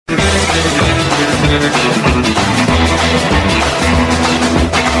All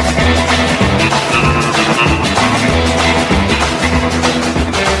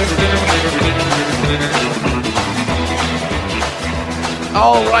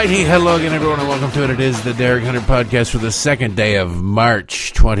righty, hello again, everyone, and welcome to it. It is the Derek Hunter Podcast for the second day of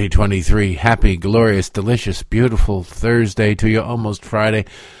March 2023. Happy, glorious, delicious, beautiful Thursday to you, almost Friday.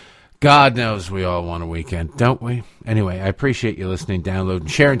 God knows we all want a weekend, don't we? Anyway, I appreciate you listening, downloading,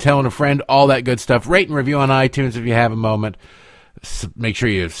 sharing, telling a friend, all that good stuff. Rate and review on iTunes if you have a moment. Make sure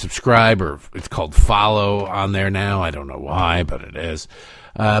you subscribe, or it's called follow on there now. I don't know why, but it is.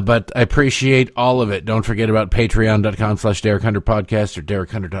 But I appreciate all of it. Don't forget about patreon.com/Derek Hunter Podcast or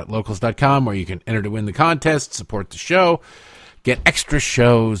DerekHunter.locals.com, where you can enter to win the contest, support the show, get extra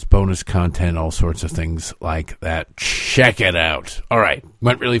shows, bonus content, all sorts of things like that. Check it out. All right.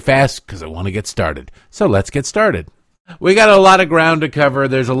 Went really fast because I want to get started. So let's get started. We got a lot of ground to cover.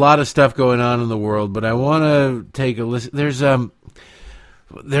 There's a lot of stuff going on in the world, but I want to take a listen. There was an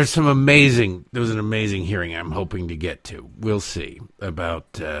amazing hearing I'm hoping to get to. We'll see,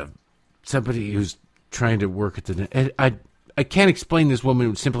 about somebody who's trying to work at the... I can't explain this woman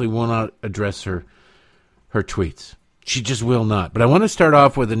who simply will not address her tweets. She just will not. But I want to start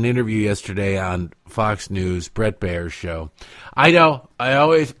off with an interview yesterday on Fox News, Bret Baier's show. I know, I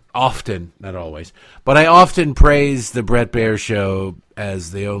often praise the Bret Baier show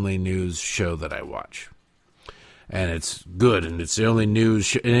as the only news show that I watch. And it's good, and it's the only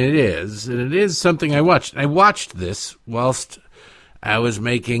news, and it is something I watched. I watched this whilst I was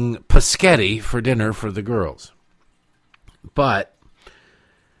making paschetti for dinner for the girls. But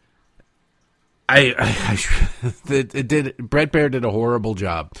Bret Baier did a horrible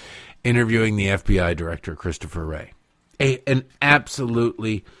job interviewing the FBI director, Christopher Wray. An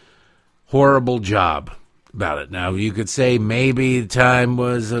absolutely horrible job about it. Now, you could say maybe time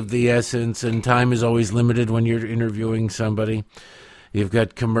was of the essence, and time is always limited when you're interviewing somebody. You've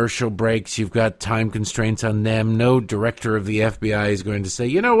got commercial breaks. You've got time constraints on them. No director of the FBI is going to say,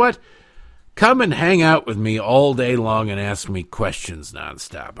 you know what? Come and hang out with me all day long and ask me questions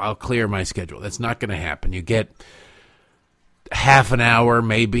nonstop. I'll clear my schedule. That's not going to happen. You get half an hour,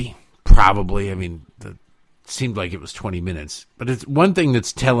 maybe, probably. I mean, it seemed like it was 20 minutes. But it's one thing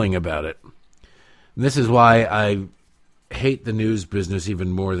that's telling about it. This is why I hate the news business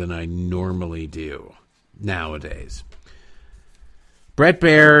even more than I normally do nowadays. Bret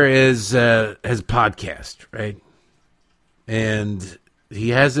Baier has a podcast, right? And he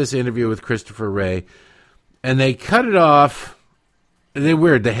has this interview with Christopher Wray, and they cut it off. They're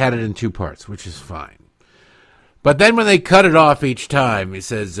weird. They had it in two parts, which is fine. But then when they cut it off each time, he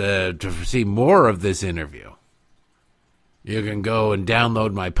says, to see more of this interview, you can go and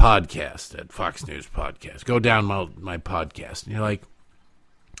download my podcast at Fox News Podcast. Go download my podcast. And you're like,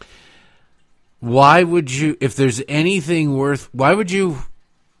 why would you, if there's anything worthwhile, why would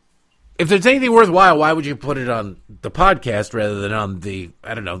you put it on the podcast rather than on the,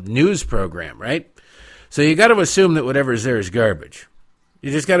 news program, right? So you got to assume that whatever's there is garbage. You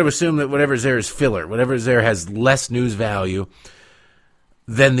just got to assume that whatever's there is filler. Whatever's there has less news value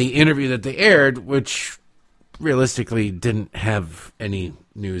than the interview that they aired, which realistically didn't have any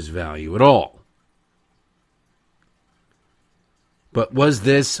news value at all. But was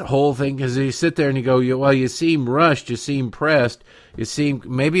this whole thing, because you sit there and you go, well, you seem rushed, you seem pressed,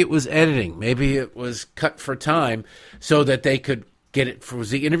 maybe it was editing, maybe it was cut for time so that they could get it. Was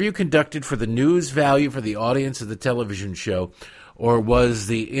the interview conducted for the news value for the audience of the television show, or was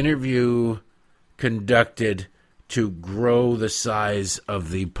the interview conducted to grow the size of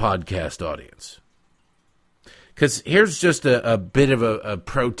the podcast audience? Because here's just a bit of a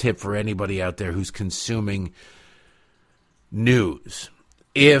pro tip for anybody out there who's consuming news.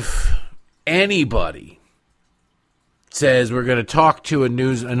 If anybody says we're going to talk to a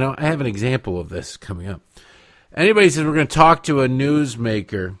news... I know I have an example of this coming up. Anybody says we're going to talk to a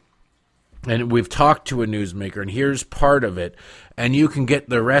newsmaker, and we've talked to a newsmaker, and here's part of it, and you can get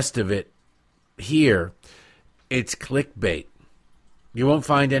the rest of it here, it's clickbait. You won't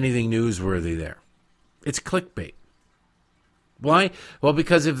find anything newsworthy there. It's clickbait. Why? Well,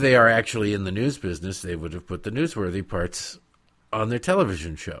 because if they are actually in the news business, they would have put the newsworthy parts on their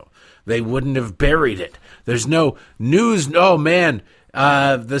television show. They wouldn't have buried it. There's no news. Oh, man,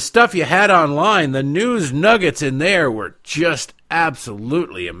 the stuff you had online, the news nuggets in there were just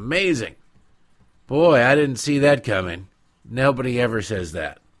absolutely amazing. Boy, I didn't see that coming. Nobody ever says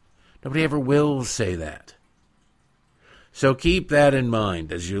that. Nobody ever will say that. So keep that in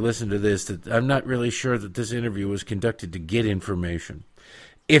mind as you listen to this, that I'm not really sure that this interview was conducted to get information.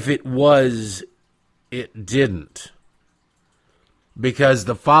 If it was, it didn't. because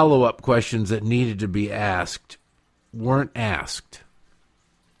the follow-up questions that needed to be asked weren't asked.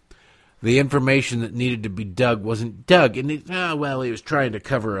 The information that needed to be dug wasn't dug. And he was trying to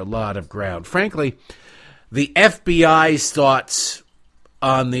cover a lot of ground. Frankly, the FBI's thoughts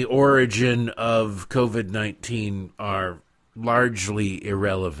on the origin of COVID-19 are largely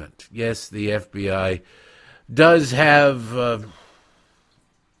irrelevant. Yes, the FBI does have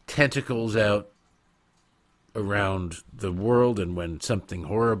tentacles out around the world, and when something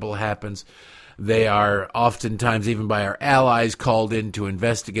horrible happens, they are oftentimes, even by our allies, called in to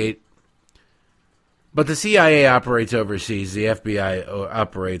investigate. But the CIA operates overseas. The FBI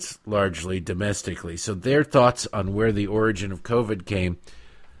operates largely domestically. So their thoughts on where the origin of COVID came,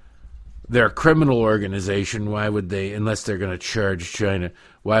 they're a criminal organization. Why would they, unless they're going to charge China,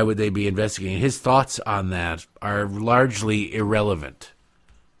 why would they be investigating? His thoughts on that are largely irrelevant.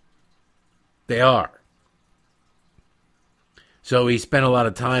 They are. So he spent a lot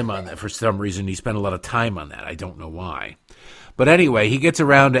of time on that. For some reason, he spent a lot of time on that. I don't know why. But anyway, he gets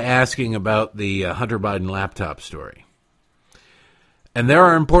around to asking about the Hunter Biden laptop story. And there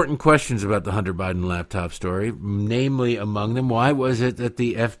are important questions about the Hunter Biden laptop story, namely among them, why was it that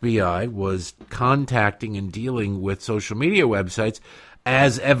the FBI was contacting and dealing with social media websites,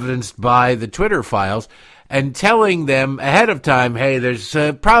 as evidenced by the Twitter files, and telling them ahead of time, hey, there's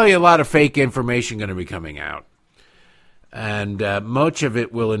probably a lot of fake information going to be coming out. And much of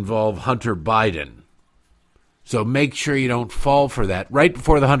it will involve Hunter Biden. So make sure you don't fall for that right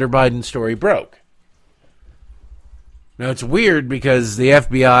before the Hunter Biden story broke. Now, it's weird because the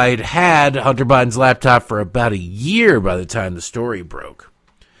FBI had Hunter Biden's laptop for about a year by the time the story broke.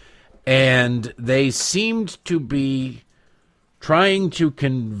 And they seemed to be trying to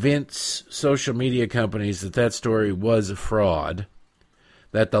convince social media companies that that story was a fraud,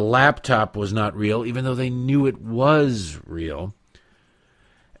 that the laptop was not real, even though they knew it was real.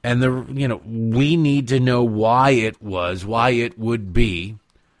 And we need to know why it would be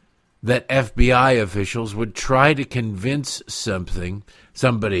that FBI officials would try to convince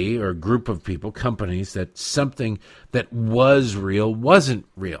somebody or a group of people, companies, that something that was real wasn't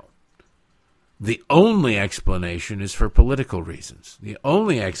real. The only explanation is for political reasons. The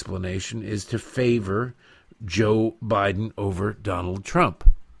only explanation is to favor Joe Biden over Donald Trump.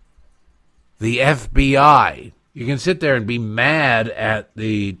 The FBI, you can sit there and be mad at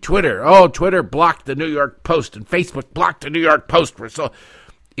the Twitter. Oh, Twitter blocked the New York Post and Facebook blocked the New York Post.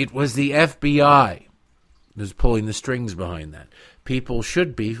 It was the FBI that was pulling the strings behind that. People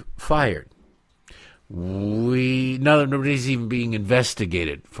should be fired. Nobody's even being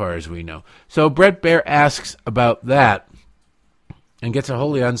investigated, as far as we know. So Bret Baier asks about that and gets a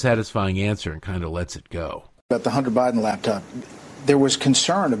wholly unsatisfying answer and kind of lets it go. About the Hunter Biden laptop, there was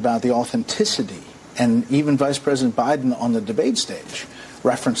concern about the authenticity, and even Vice President Biden on the debate stage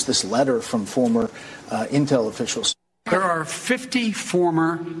referenced this letter from former intel officials. There are 50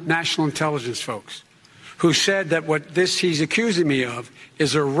 former national intelligence folks who said that what he's accusing me of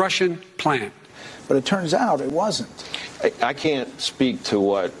is a Russian plant. But it turns out it wasn't. I can't speak to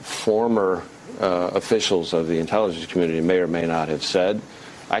what former officials of the intelligence community may or may not have said.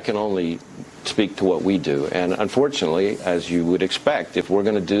 I can only speak to what we do. And unfortunately, as you would expect, if we're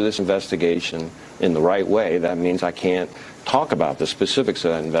going to do this investigation in the right way, that means I can't talk about the specifics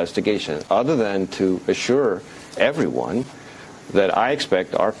of that investigation, other than to assure everyone that I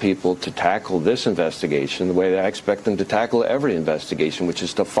expect our people to tackle this investigation the way that I expect them to tackle every investigation, which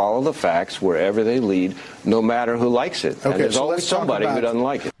is to follow the facts wherever they lead, no matter who likes it. Okay, and there's always somebody who doesn't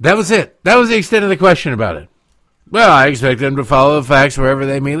like it. That was it. That was the extent of the question about it. Well, I expect them to follow the facts wherever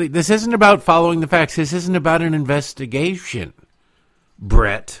they may lead. This isn't about following the facts. This isn't about an investigation,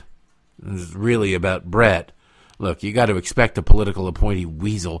 Brett. This is really about Brett. Look, you got to expect a political appointee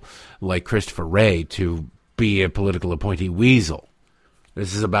weasel like Christopher Wray to be a political appointee weasel.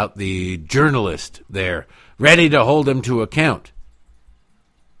 This is about the journalist there, ready to hold him to account.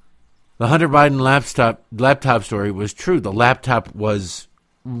 The Hunter Biden laptop story was true. The laptop was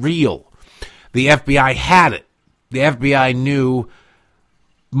real. The FBI had it. The FBI knew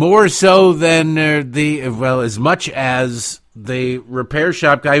more so than as much as the repair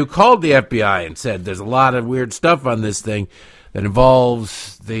shop guy who called the FBI and said there's a lot of weird stuff on this thing that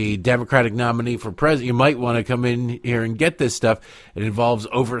involves the Democratic nominee for president. You might want to come in here and get this stuff. It involves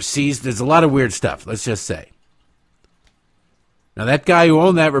overseas. There's a lot of weird stuff, let's just say. Now, that guy who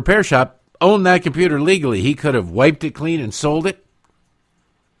owned that repair shop owned that computer legally. He could have wiped it clean and sold it.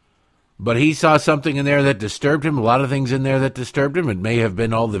 But he saw something in there that disturbed him, a lot of things in there that disturbed him. It may have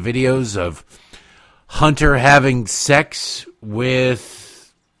been all the videos of Hunter having sex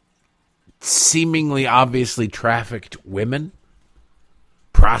with seemingly obviously trafficked women.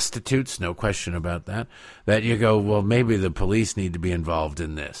 prostitutes, no question about that, that you go, well, maybe the police need to be involved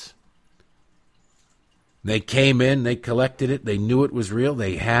in this. They came in, they collected it, they knew it was real,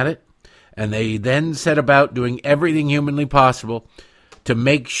 they had it, and they then set about doing everything humanly possible to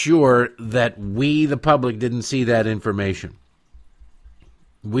make sure that we, the public, didn't see that information.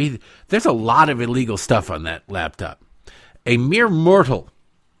 There's a lot of illegal stuff on that laptop. A mere mortal,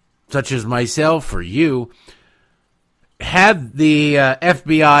 such as myself or you, had the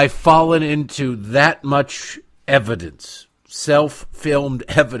FBI fallen into that much evidence, self-filmed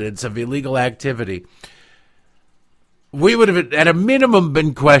evidence of illegal activity, we would have, at a minimum,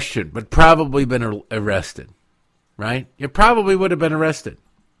 been questioned, but probably been arrested, right? You probably would have been arrested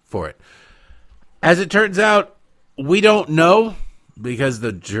for it. As it turns out, we don't know, because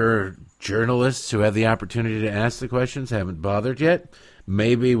the journalists who have the opportunity to ask the questions haven't bothered yet.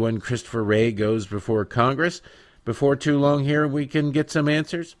 Maybe when Christopher Wray goes before Congress, before too long here, we can get some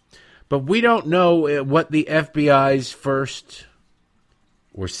answers. But we don't know what the FBI's first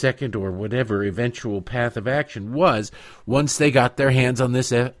or second or whatever eventual path of action was once they got their hands on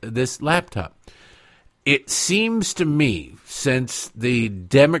this laptop. It seems to me, since the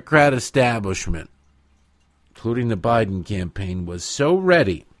Democrat establishment, including the Biden campaign, was so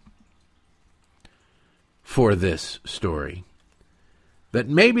ready for this story, that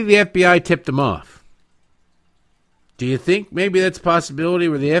maybe the FBI tipped them off. Do you think maybe that's a possibility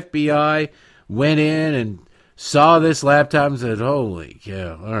where the FBI went in and saw this laptop and said, holy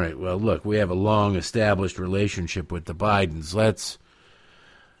cow, all right, well, look, we have a long-established relationship with the Bidens.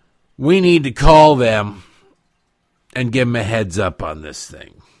 We need to call them and give them a heads up on this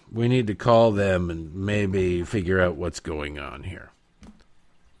thing. We need to call them and maybe figure out what's going on here.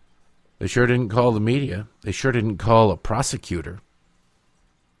 They sure didn't call the media. They sure didn't call a prosecutor.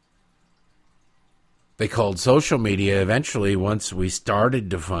 They called social media eventually once we started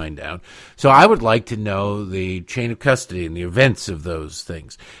to find out. So I would like to know the chain of custody and the events of those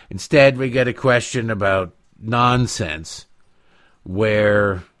things. Instead, we get a question about nonsense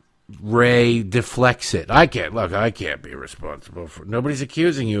where Wray deflects it. I can't be responsible for it. Nobody's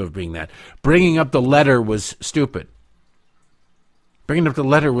accusing you of being that. Bringing up the letter was stupid. Bringing up the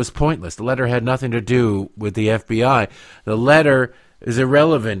letter was pointless. The letter had nothing to do with the FBI. The letter is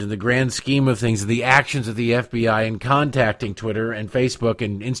irrelevant in the grand scheme of things, the actions of the FBI in contacting Twitter and Facebook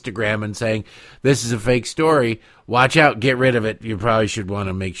and Instagram and saying, this is a fake story, watch out, get rid of it. You probably should want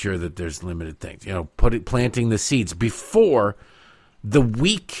to make sure that there's limited things. Planting the seeds before the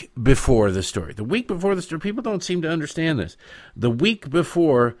week before the story. The week before the story, people don't seem to understand this. The week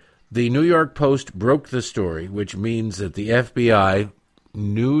before the New York Post broke the story, which means that the FBI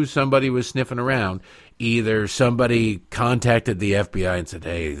knew somebody was sniffing around. Either somebody contacted the FBI and said,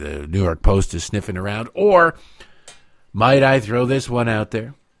 hey, the New York Post is sniffing around, or might I throw this one out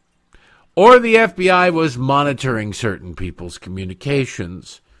there? Or the FBI was monitoring certain people's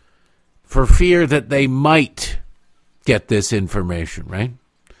communications for fear that they might get this information, right?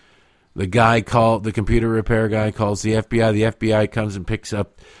 The computer repair guy calls the FBI. The FBI comes and picks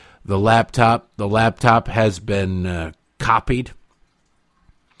up the laptop. The laptop has been copied.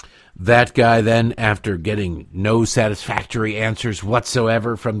 That guy then, after getting no satisfactory answers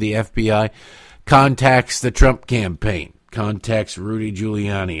whatsoever from the FBI, contacts the Trump campaign, contacts Rudy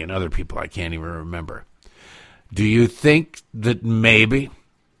Giuliani and other people I can't even remember. Do you think that maybe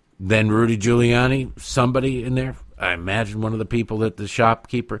then Rudy Giuliani, somebody in there, I imagine one of the people that the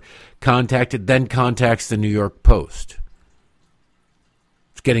shopkeeper contacted, then contacts the New York Post?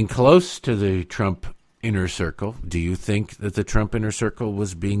 It's getting close to the Trump inner circle. Do you think that the Trump inner circle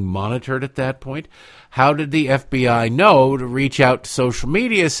was being monitored at that point? How did the FBI know to reach out to social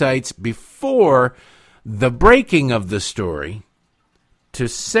media sites before the breaking of the story to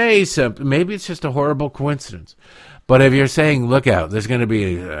say something? Maybe it's just a horrible coincidence. But if you're saying, look out, there's going to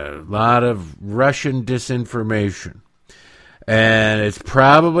be a lot of Russian disinformation, and it's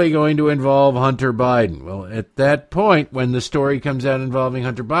probably going to involve Hunter Biden. Well, at that point, when the story comes out involving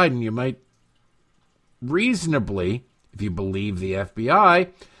Hunter Biden, you might reasonably, if you believe the FBI,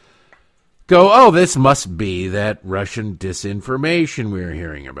 go, oh, this must be that Russian disinformation we're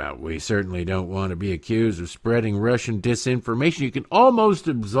hearing about. We certainly don't want to be accused of spreading Russian disinformation. You can almost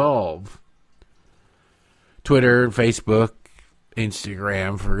absolve Twitter, Facebook,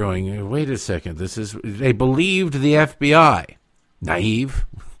 Instagram for going, wait a second, they believed the FBI. Naive.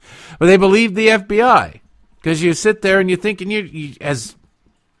 But they believed the FBI. Because you sit there and you think, and you as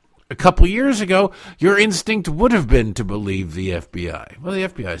a couple years ago, your instinct would have been to believe the FBI. Well, the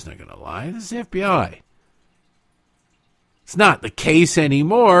FBI is not going to lie. This is the FBI. It's not the case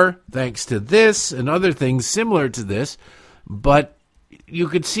anymore, thanks to this and other things similar to this. But you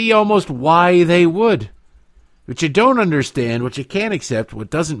could see almost why they would. What you don't understand, what you can't accept, what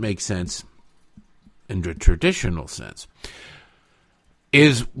doesn't make sense in the traditional sense,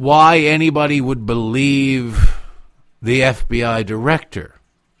 is why anybody would believe the FBI director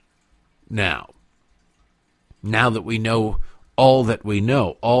now that we know all that we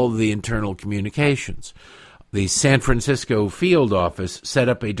know, all the internal communications. The San Francisco field office set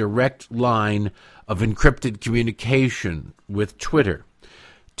up a direct line of encrypted communication with Twitter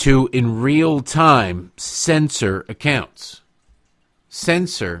to, in real time, censor accounts.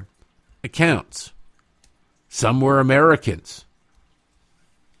 Censor accounts. Some were Americans.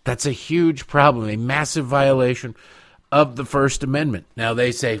 That's a huge problem, a massive violation of the First Amendment. Now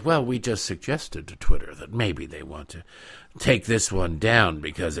they say, well, we just suggested to Twitter that maybe they want to take this one down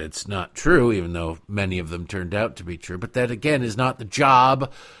because it's not true, even though many of them turned out to be true. But that, again, is not the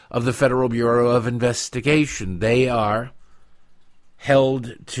job of the Federal Bureau of Investigation. They are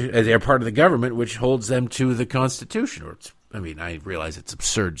held to, they're part of the government, which holds them to the Constitution. I realize it's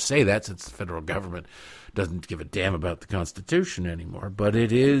absurd to say that since the federal government doesn't give a damn about the Constitution anymore, but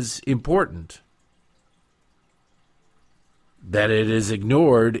it is important. That it is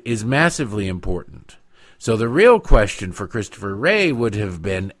ignored is massively important. So the real question for Christopher Wray would have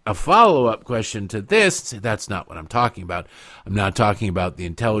been a follow-up question to this. That's not what I'm talking about. I'm not talking about the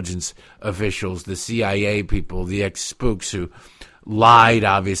intelligence officials, the CIA people, the ex-spooks who lied,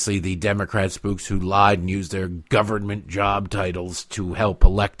 obviously, the Democrat spooks who lied and used their government job titles to help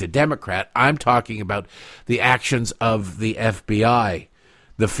elect a Democrat. I'm talking about the actions of the FBI,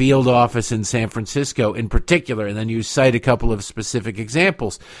 the field office in San Francisco in particular, and then you cite a couple of specific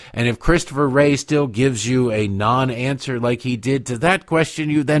examples. And if Christopher Wray still gives you a non-answer like he did to that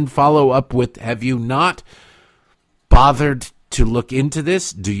question, you then follow up with, have you not bothered to look into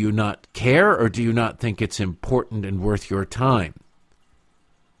this? Do you not care, or do you not think it's important and worth your time?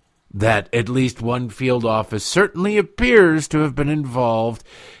 That at least one field office certainly appears to have been involved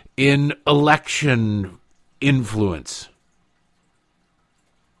in election influence.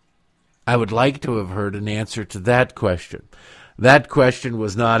 I would like to have heard an answer to that question. That question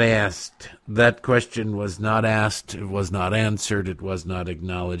was not asked. That question was not asked. It was not answered. It was not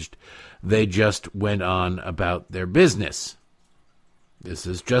acknowledged. They just went on about their business. This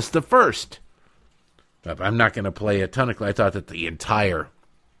is just the first. I'm not going to play a ton of... I thought that the entire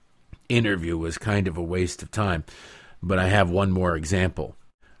interview was kind of a waste of time, but I have one more example.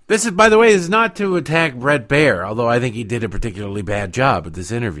 This is, by the way, is not to attack Bret Baier, although I think he did a particularly bad job at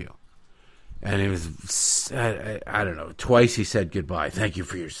this interview. And it was, I don't know, twice he said goodbye. Thank you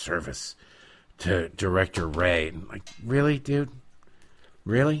for your service to Director Wray. And like, really, dude?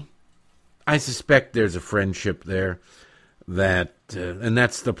 Really? I suspect there's a friendship there that, and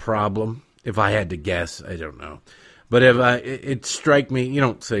that's the problem. If I had to guess, I don't know. But if it strike me, you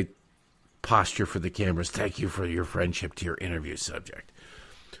don't say posture for the cameras, thank you for your friendship to your interview subject.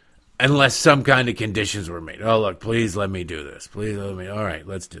 Unless some kind of conditions were made. Oh, look, please let me do this. Please let me. All right,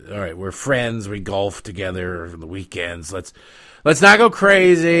 let's do it. All right, we're friends. We golf together on the weekends. Let's not go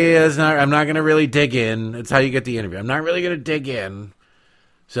crazy. I'm not going to really dig in. That's how you get the interview. I'm not really going to dig in.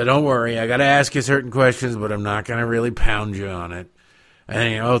 So don't worry. I got to ask you certain questions, but I'm not going to really pound you on it.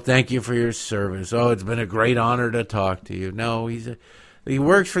 And, thank you for your service. Oh, it's been a great honor to talk to you. No, he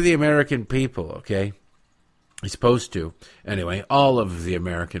works for the American people, okay? He's supposed to. Anyway, all of the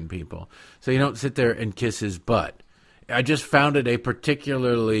American people. So you don't sit there and kiss his butt. I just found it a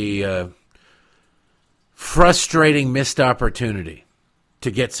particularly frustrating missed opportunity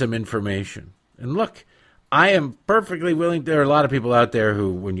to get some information. And look, I am perfectly willing. There are a lot of people out there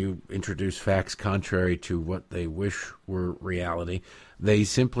who, when you introduce facts contrary to what they wish were reality, they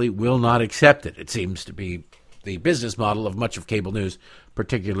simply will not accept it. It seems to be the business model of much of cable news,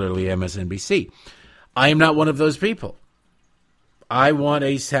 particularly MSNBC. I am not one of those people. I want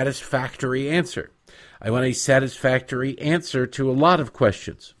a satisfactory answer. I want a satisfactory answer to a lot of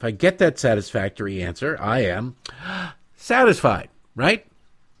questions. If I get that satisfactory answer, I am satisfied, right?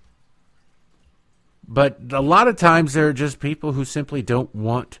 But a lot of times there are just people who simply don't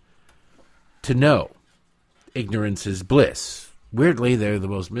want to know. Ignorance is bliss. Weirdly, they're the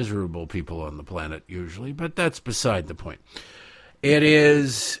most miserable people on the planet usually, but that's beside the point.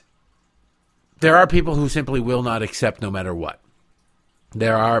 There are people who simply will not accept no matter what.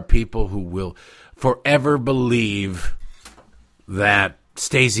 There are people who will forever believe that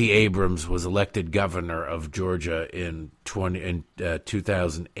Stacey Abrams was elected governor of Georgia in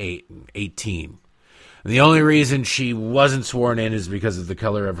 2018. And the only reason she wasn't sworn in is because of the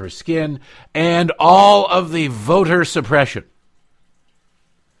color of her skin and all of the voter suppression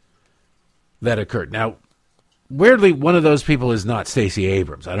that occurred. Now, weirdly, one of those people is not Stacey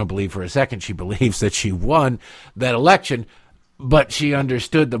Abrams. I don't believe for a second she believes that she won that election, but she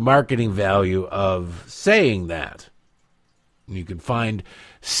understood the marketing value of saying that. You can find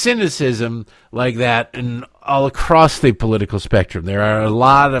cynicism like that all across the political spectrum. There are a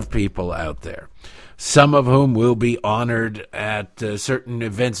lot of people out there, some of whom will be honored at certain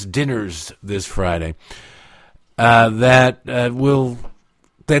events, dinners this Friday, that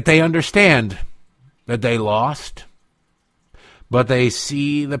they understand that they lost, but they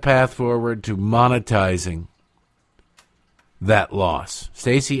see the path forward to monetizing that loss.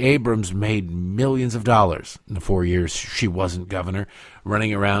 Stacey Abrams made millions of dollars in the 4 years she wasn't governor,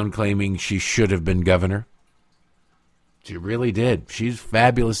 running around claiming she should have been governor. She really did. She's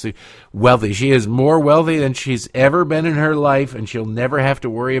fabulously wealthy. She is more wealthy than she's ever been in her life, and she'll never have to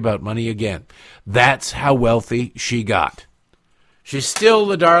worry about money again. That's how wealthy she got. She's still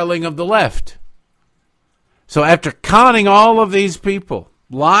the darling of the left. So after conning all of these people,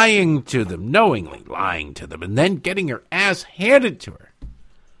 lying to them, knowingly lying to them, and then getting her ass handed to her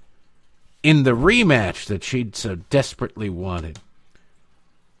in the rematch that she'd so desperately wanted,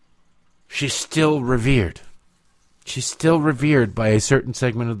 she's still revered. She's still revered by a certain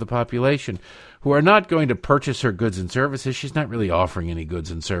segment of the population who are not going to purchase her goods and services. She's not really offering any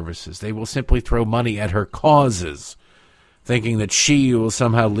goods and services. They will simply throw money at her causes, thinking that she will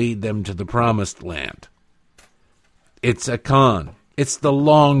somehow lead them to the promised land. It's a con. It's the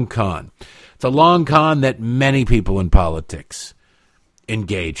long con. It's a long con that many people in politics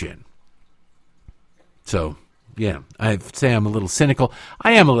engage in. So, yeah, I'd say I'm a little cynical.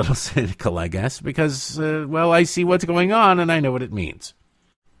 I am a little cynical, I guess, because, I see what's going on and I know what it means.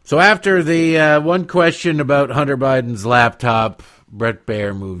 So after the one question about Hunter Biden's laptop, Bret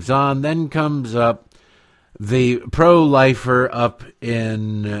Baier moves on. Then comes up the pro-lifer up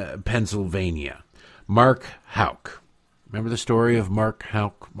in Pennsylvania, Mark Houck. Remember the story of Mark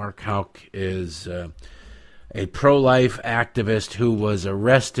Houck? Mark Houck is a pro-life activist who was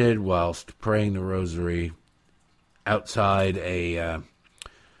arrested whilst praying the rosary outside a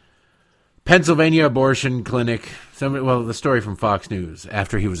Pennsylvania abortion clinic. The story from Fox News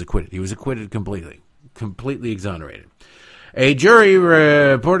after he was acquitted. He was acquitted completely exonerated. A jury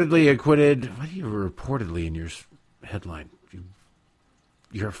reportedly acquitted. What do you reportedly in your headline?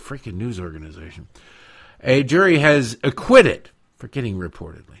 You're a freaking news organization. A jury has acquitted, forgetting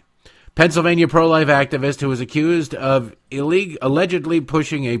reportedly, Pennsylvania pro-life activist who was accused of allegedly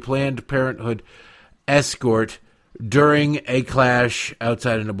pushing a Planned Parenthood escort during a clash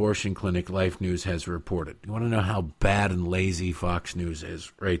outside an abortion clinic, Life News has reported. You want to know how bad and lazy Fox News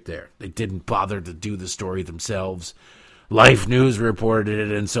is? Right there. They didn't bother to do the story themselves. Life News reported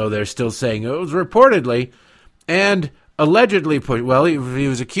it, and so they're still saying it was reportedly and allegedly pushed. Well, he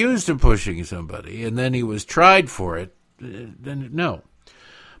was accused of pushing somebody, and then he was tried for it. Then no.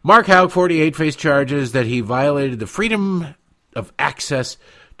 Mark Houck, 48, faced charges that he violated the Freedom of Access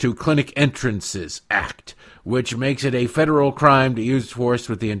to Clinic Entrances Act, which makes it a federal crime to use force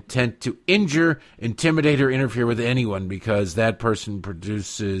with the intent to injure, intimidate, or interfere with anyone because that person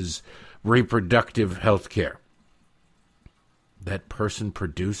produces reproductive health care. That person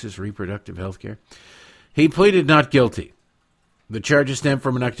produces reproductive health care? He pleaded not guilty. The charges stem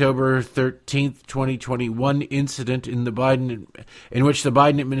from an October 13th, 2021 incident in which the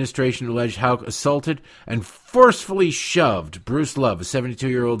Biden administration alleged Houck assaulted and forcefully shoved Bruce Love, a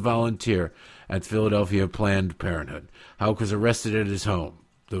 72-year-old volunteer at Philadelphia Planned Parenthood. Houck was arrested at his home.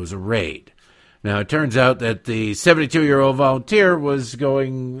 There was a raid. Now, it turns out that the 72-year-old volunteer was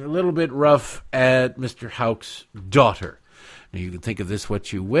going a little bit rough at Mr. Houck's daughter. Now, you can think of this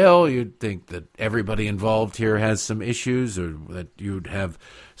what you will. You'd think that everybody involved here has some issues, or that you'd have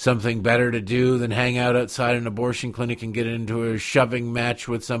something better to do than hang out outside an abortion clinic and get into a shoving match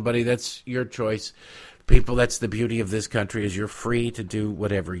with somebody. That's your choice. People, that's the beauty of this country, is you're free to do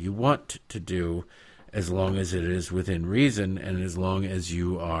whatever you want to do as long as it is within reason and as long as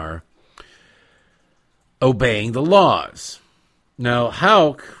you are obeying the laws. Now,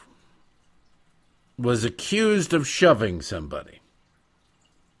 Houck was accused of shoving somebody.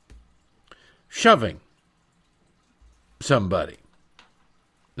 Shoving somebody.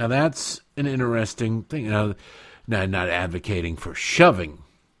 Now, that's an interesting thing. Now, not advocating for shoving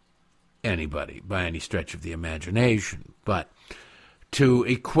anybody by any stretch of the imagination, but to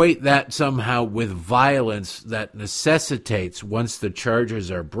equate that somehow with violence that necessitates, once the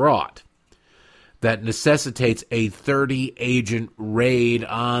charges are brought, that necessitates a 30-agent raid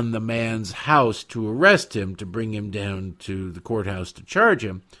on the man's house to arrest him, to bring him down to the courthouse to charge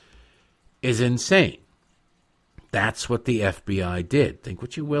him, is insane. That's what the FBI did. Think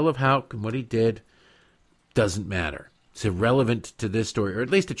what you will of Houck and what he did. Doesn't matter. It's irrelevant to this story, or at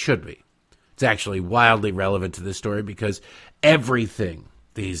least it should be. It's actually wildly relevant to this story because everything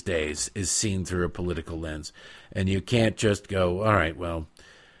these days is seen through a political lens. And you can't just go, all right, well,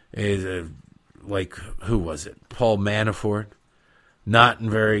 like, who was it? Paul Manafort? Not in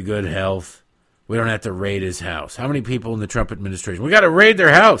very good health. We don't have to raid his house. How many people in the Trump administration? We got to raid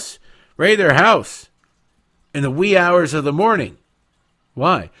their house. Raid their house in the wee hours of the morning.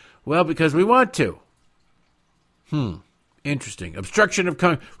 Why? Well, because we want to. Interesting. Obstruction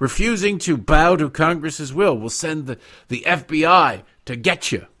of refusing to bow to Congress's will will send the FBI to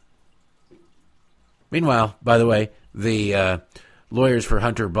get you. Meanwhile, by the way, the lawyers for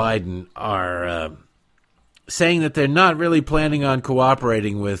Hunter Biden are saying that they're not really planning on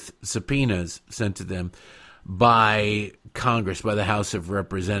cooperating with subpoenas sent to them by Congress, by the House of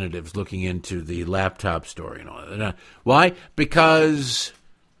Representatives, looking into the laptop story and all that. Why? Because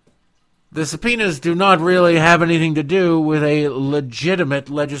the subpoenas do not really have anything to do with a legitimate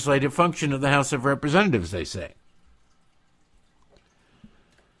legislative function of the House of Representatives, they say.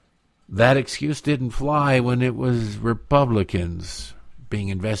 That excuse didn't fly when it was Republicans being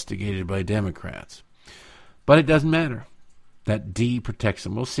investigated by Democrats. But it doesn't matter. That D protects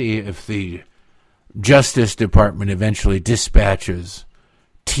them. We'll see if the Justice Department eventually dispatches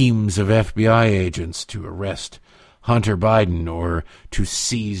teams of FBI agents to arrest Hunter Biden or to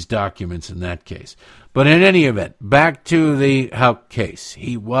seize documents in that case. But in any event, back to the Houck case.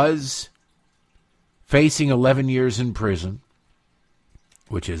 He was facing 11 years in prison,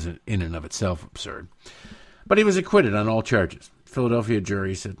 which is in and of itself absurd. But he was acquitted on all charges. Philadelphia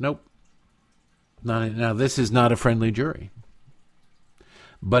jury said, nope. Now, this is not a friendly jury.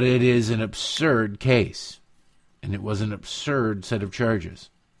 But it is an absurd case. And it was an absurd set of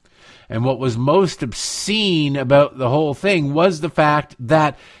charges. And what was most obscene about the whole thing was the fact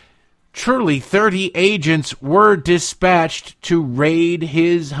that truly 30 agents were dispatched to raid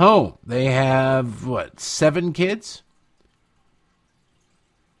his home. They have, 7 kids?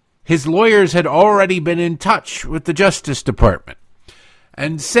 His lawyers had already been in touch with the Justice Department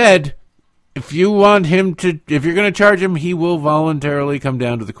and said, if you're going to charge him, he will voluntarily come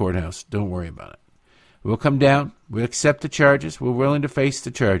down to the courthouse. Don't worry about it. We'll come down. We'll accept the charges. We're willing to face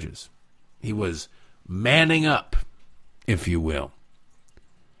the charges. He was manning up, if you will.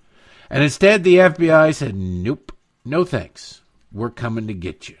 And instead, the FBI said, nope, no thanks. We're coming to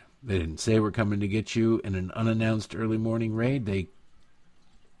get you. They didn't say we're coming to get you in an unannounced early morning raid. They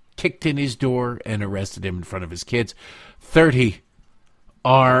kicked in his door and arrested him in front of his kids. 30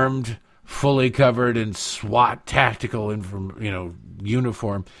 armed, fully covered in SWAT tactical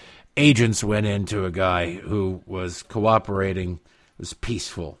uniform agents went into a guy who was cooperating, was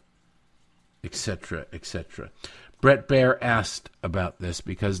peaceful, etc., etc. Bret Baier asked about this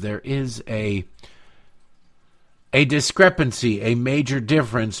because there is a discrepancy, a major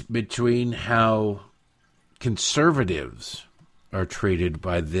difference between how conservatives are treated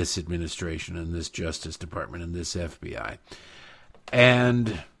by this administration and this Justice Department and this FBI,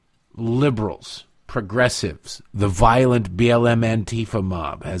 and liberals, progressives, the violent BLM Antifa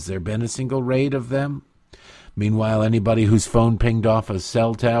mob. Has there been a single raid of them? Meanwhile, anybody whose phone pinged off a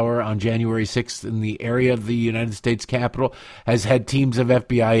cell tower on January 6th in the area of the United States Capitol has had teams of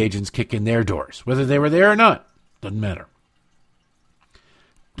FBI agents kick in their doors. Whether they were there or not, doesn't matter.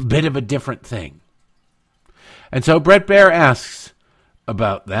 Bit of a different thing. And so Bret Baier asks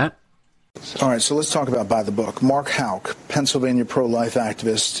about that. All right, so let's talk about by the book. Mark Houck, Pennsylvania pro-life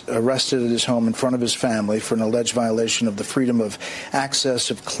activist, arrested at his home in front of his family for an alleged violation of the Freedom of Access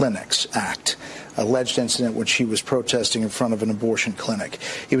of Clinics Act, alleged incident which he was protesting in front of an abortion clinic.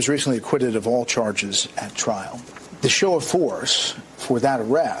 He was recently acquitted of all charges at trial. The show of force for that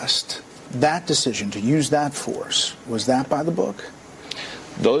arrest, that decision to use that force, was that by the book?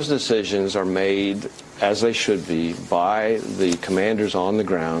 Those decisions are made, as they should be, by the commanders on the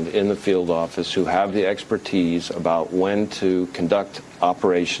ground in the field office who have the expertise about when to conduct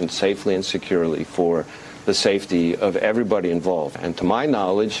operations safely and securely for the safety of everybody involved. And to my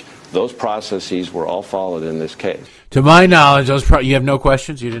knowledge, those processes were all followed in this case. To my knowledge, you have no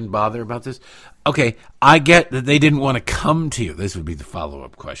questions? You didn't bother about this? Okay, I get that they didn't want to come to you. This would be the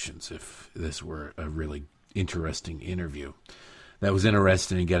follow-up questions if this were a really interesting interview that was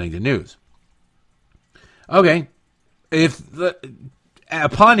interested in getting the news. Okay,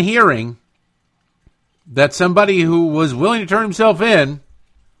 upon hearing that somebody who was willing to turn himself in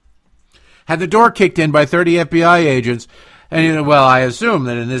had the door kicked in by 30 FBI agents, and I assume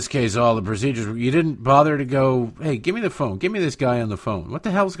that in this case all the procedures, you didn't bother to go, hey, give me the phone, give me this guy on the phone. What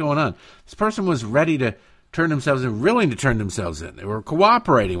the hell's going on? This person was ready to turn themselves in, willing to turn themselves in. They were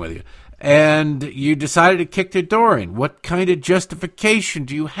cooperating with you. and you decided to kick the door in. What kind of justification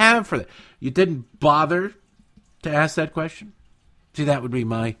do you have for that? You didn't bother to ask that question? See, that would be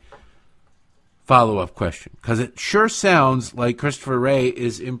my follow-up question, because it sure sounds like Christopher Wray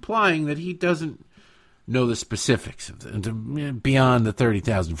is implying that he doesn't know the specifics of beyond the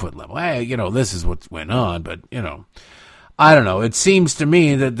 30,000-foot level. Hey, this is what went on, but, I don't know. It seems to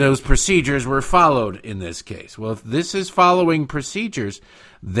me that those procedures were followed in this case. Well, if this is following procedures,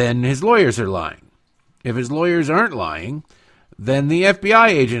 then his lawyers are lying. If his lawyers aren't lying, then the FBI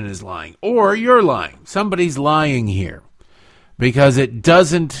agent is lying, or you're lying. Somebody's lying here, because it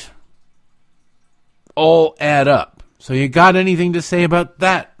doesn't all add up. So you got anything to say about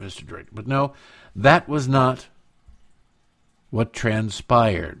that, Mr. Drake? But no, that was not what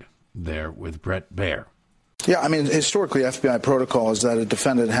transpired there with Bret Baier. Yeah, I mean, historically, FBI protocol is that a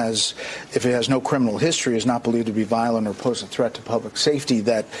defendant if it has no criminal history, is not believed to be violent or pose a threat to public safety,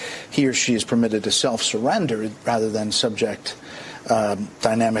 that he or she is permitted to self-surrender rather than subject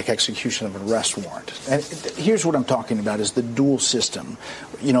dynamic execution of an arrest warrant. And here's what I'm talking about is the dual system.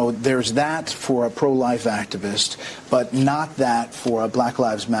 There's that for a pro-life activist, but not that for a Black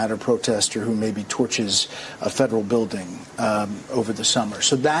Lives Matter protester who maybe torches a federal building over the summer.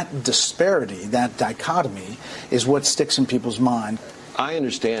 So that disparity, that dichotomy, is what sticks in people's mind. I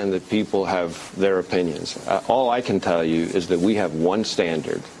understand that people have their opinions. All I can tell you is that we have one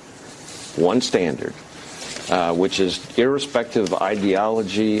standard, which is irrespective of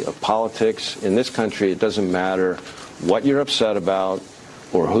ideology, of politics. In this country, it doesn't matter what you're upset about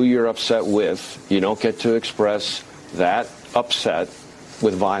or who you're upset with. You don't get to express that upset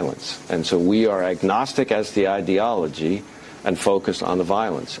with violence. And so we are agnostic as to the ideology and focused on the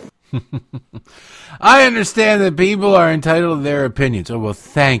violence. I understand that people are entitled to their opinions. Oh, well,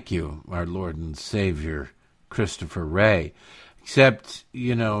 thank you, our Lord and Savior, Christopher Wray. Except,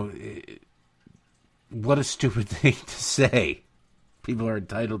 what a stupid thing to say. People are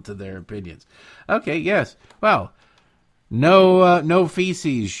entitled to their opinions. Okay, yes. Well, no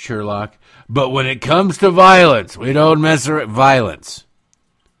feces, Sherlock. But when it comes to violence, we don't mess around. Violence.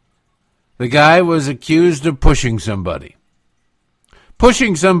 The guy was accused of pushing somebody.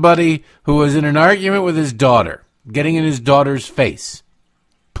 Pushing somebody who was in an argument with his daughter. Getting in his daughter's face.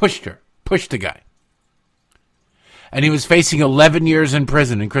 Pushed her. Pushed the guy. And he was facing 11 years in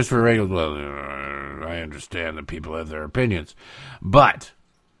prison. And Christopher Wray goes, well, I understand that people have their opinions, but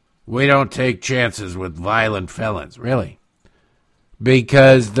we don't take chances with violent felons. Really?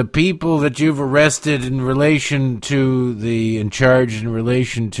 Because the people that you've arrested in relation to and charged in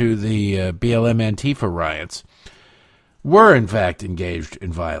relation to the BLM Antifa riots were, in fact, engaged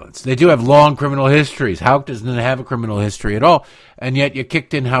in violence. They do have long criminal histories. Houck doesn't have a criminal history at all, and yet you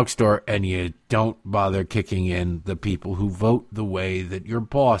kicked in Houck's door, and you don't bother kicking in the people who vote the way that your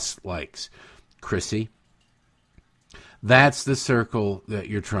boss likes. Chrissy, that's the circle that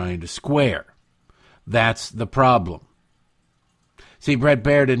you're trying to square. That's the problem. See, Bret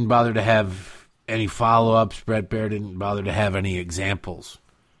Baier didn't bother to have any follow-ups. Bret Baier didn't bother to have any examples.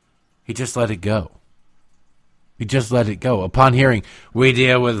 He just let it go. He just let it go. Upon hearing, we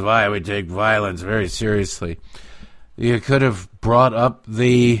take violence very seriously, you could have brought up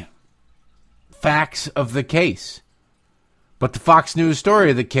the facts of the case. But the Fox News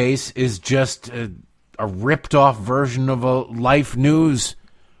story of the case is just a ripped-off version of a Life News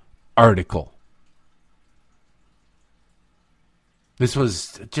article. This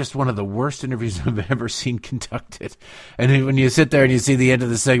was just one of the worst interviews I've ever seen conducted. And when you sit there and you see the end of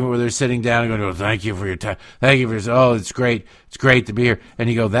the segment where they're sitting down and going, oh, thank you for your time. Thank you for your, oh, it's great. It's great to be here. And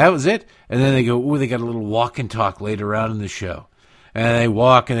you go, that was it? And then they go, ooh, they got a little walk and talk later on in the show. And they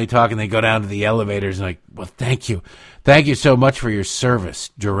walk and they talk and they go down to the elevators and like, well, thank you. Thank you so much for your service,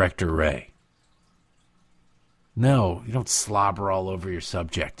 Director Wray. No, you don't slobber all over your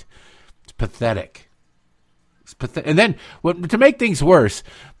subject. It's pathetic. And then, to make things worse,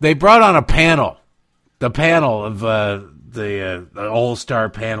 they brought on a panel. The panel of the All-Star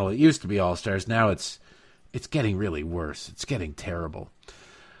panel. It used to be All-Stars. Now it's getting really worse. It's getting terrible.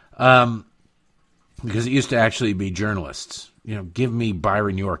 Because it used to actually be journalists. Give me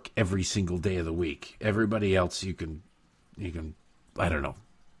Byron York every single day of the week. Everybody else you can, I don't know,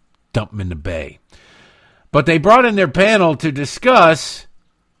 dump them in the bay. But they brought in their panel to discuss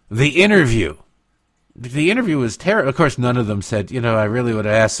the interview. The interview was terrible. Of course, none of them said, I really would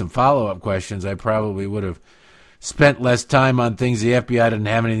have asked some follow-up questions. I probably would have spent less time on things the FBI didn't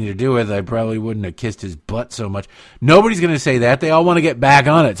have anything to do with. I probably wouldn't have kissed his butt so much. Nobody's going to say that. They all want to get back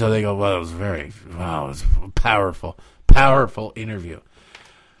on it. So they go, well, it was it was a powerful interview.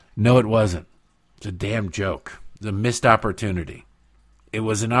 No, it wasn't. It's a damn joke. It's a missed opportunity. It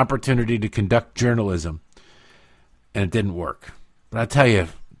was an opportunity to conduct journalism, and it didn't work. But I'll tell you,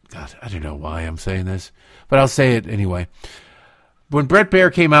 God, I don't know why I'm saying this, but I'll say it anyway. When Bret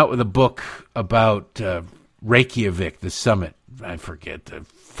Baier came out with a book about Reykjavik, the summit, I forget,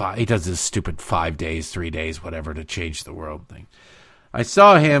 he does this stupid 5 days, 3 days, whatever, to change the world thing. I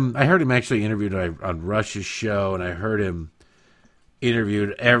heard him actually interviewed on Rush's show, and I heard him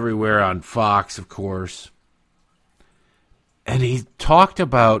interviewed everywhere on Fox, of course. And he talked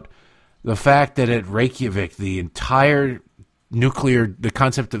about the fact that at Reykjavik, the entire the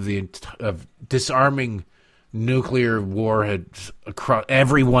concept of disarming nuclear war had, across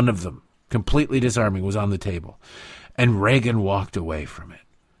every one of them, completely disarming, was on the table. And Reagan walked away from it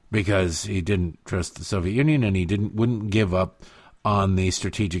because he didn't trust the Soviet Union, and he wouldn't give up on the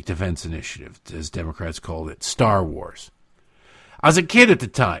Strategic Defense Initiative, as Democrats called it, Star Wars. I was a kid at the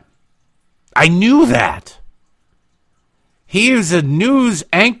time. I knew that. He is a news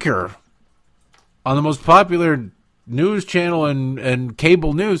anchor on the most popular news channel and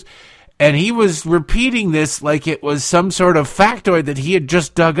cable news, and he was repeating this like it was some sort of factoid that he had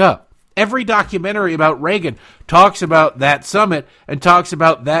just dug up. Every documentary about Reagan talks about that summit and talks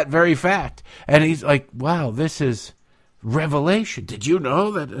about that very fact. And he's like, wow, this is revelation. Did you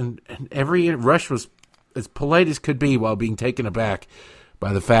know that? And every Rush was as polite as could be while being taken aback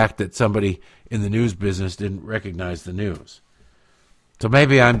by the fact that somebody in the news business didn't recognize the news. So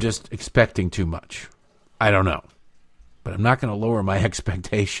maybe I'm just expecting too much. I don't know. But I'm not going to lower my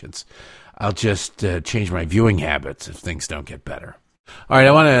expectations. I'll just change my viewing habits if things don't get better. All right,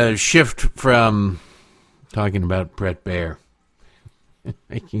 I want to shift from talking about Bret Baier,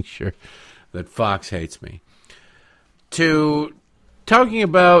 making sure that Fox hates me, to talking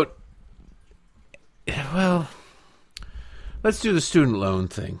about, well, let's do the student loan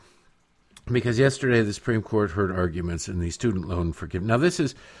thing. Because yesterday the Supreme Court heard arguments in the student loan forgiveness. Now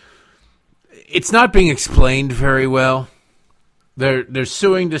it's not being explained very well. They're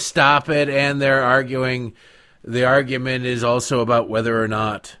suing to stop it, and they're arguing. The argument is also about whether or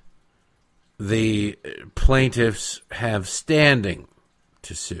not the plaintiffs have standing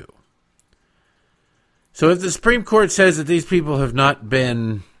to sue. So if the Supreme Court says that these people have not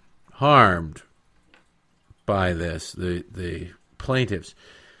been harmed by this, the plaintiffs,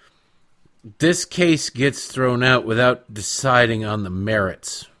 this case gets thrown out without deciding on the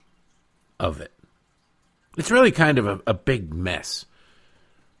merits of it. It's really kind of a big mess.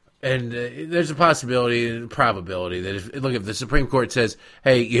 And there's a probability that if the Supreme Court says,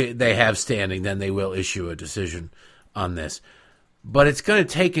 hey, they have standing, then they will issue a decision on this. But it's going to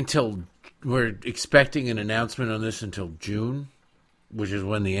take we're expecting an announcement on this until June, which is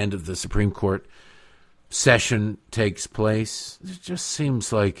when the end of the Supreme Court session takes place. It just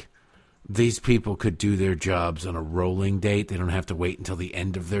seems like these people could do their jobs on a rolling date. They don't have to wait until the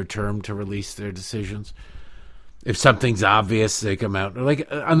end of their term to release their decisions. If something's obvious, they come out. Like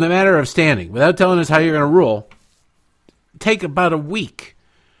on the matter of standing, without telling us how you're going to rule, take about a week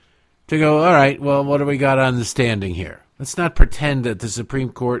to go, all right, well, what do we got on the standing here? Let's not pretend that the Supreme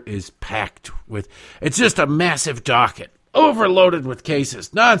Court is packed with, it's just a massive docket, overloaded with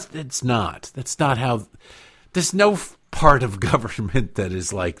cases. No, it's not. That's not how, there's no part of government that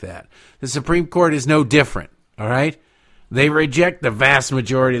is like that. The Supreme Court is no different, all right? They reject the vast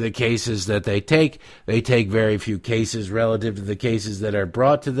majority of the cases that they take. They take very few cases relative to the cases that are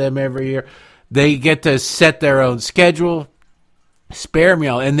brought to them every year. They get to set their own schedule, spare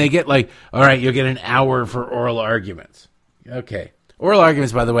meal, and they get like, all right, you'll get an hour for oral arguments. Okay. Oral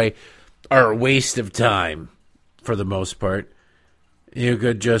arguments, by the way, are a waste of time for the most part. You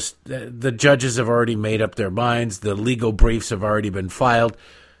could the judges have already made up their minds. The legal briefs have already been filed.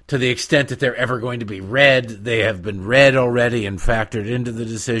 To the extent that they're ever going to be read, they have been read already and factored into the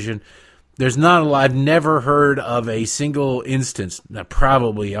decision. There's not a lot. I've never heard of a single instance. There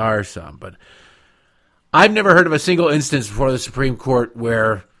probably are some, but I've never heard of a single instance before the Supreme Court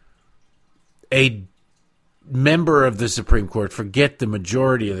where a member of the Supreme Court, forget the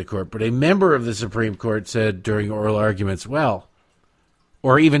majority of the court, but a member of the Supreme Court said during oral arguments, well,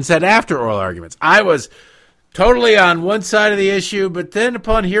 or even said after oral arguments, I was totally on one side of the issue, but then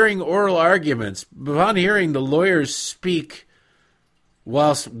upon hearing oral arguments, upon hearing the lawyers speak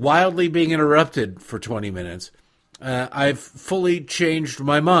whilst wildly being interrupted for 20 minutes, I've fully changed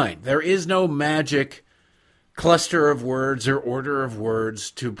my mind. There is no magic cluster of words or order of words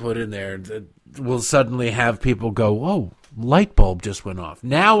to put in there that will suddenly have people go, whoa, light bulb just went off.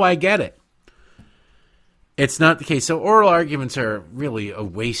 Now I get it. It's not the case. So oral arguments are really a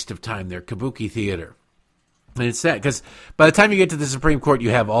waste of time. They're kabuki theater. And it's sad because by the time you get to the Supreme Court, you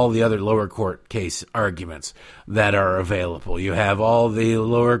have all the other lower court case arguments that are available. You have all the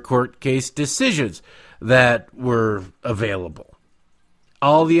lower court case decisions that were available.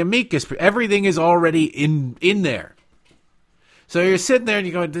 All the amicus, everything is already in there. So you're sitting there and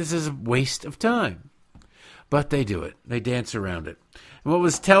you're going, this is a waste of time. But they do it. They dance around it. And what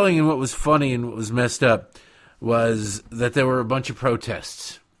was telling and what was funny and what was messed up was that there were a bunch of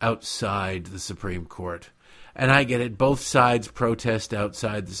protests outside the Supreme Court. And I get it. Both sides protest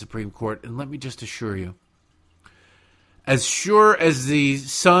outside the Supreme Court. And let me just assure you, as sure as the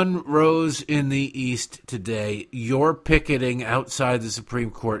sun rose in the east today, your picketing outside the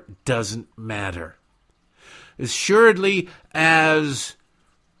Supreme Court doesn't matter. As assuredly as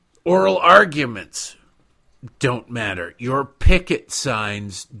oral arguments don't matter. Your picket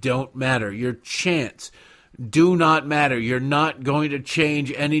signs don't matter. Your chants do not matter. You're not going to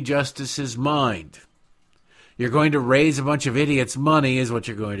change any justice's mind. You're going to raise a bunch of idiots' money is what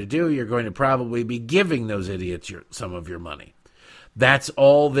you're going to do. You're going to probably be giving those idiots some of your money. That's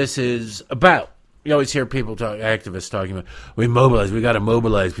all this is about. You always hear people activists talking about, we got to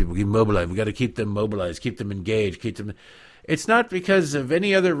mobilize people, we got to keep them mobilized, keep them engaged, keep them. It's not because of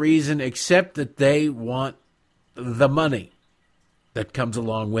any other reason except that they want the money that comes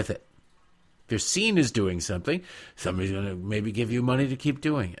along with it. If they're seen as doing something, somebody's going to maybe give you money to keep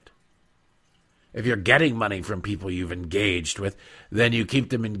doing it. If you're getting money from people you've engaged with, then you keep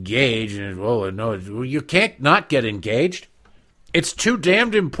them engaged. And, no, you can't not get engaged. It's too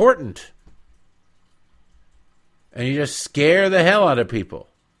damned important. And you just scare the hell out of people.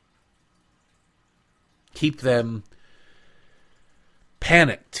 Keep them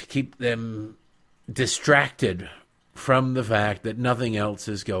panicked. Keep them distracted from the fact that nothing else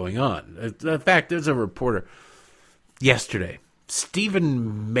is going on. In fact, there's a reporter yesterday,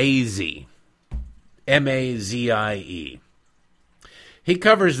 Stephen Mazie, M-A-Z-I-E. He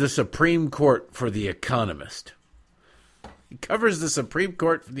covers the Supreme Court for The Economist.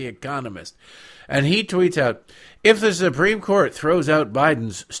 And he tweets out, if the Supreme Court throws out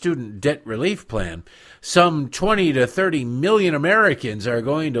Biden's student debt relief plan, some 20 to 30 million Americans are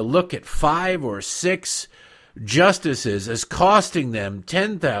going to look at 5 or 6 justices as costing them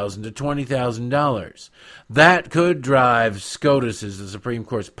 $10,000 to $20,000. That could drive SCOTUS's, the Supreme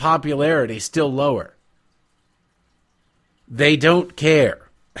Court's, popularity still lower. They don't care.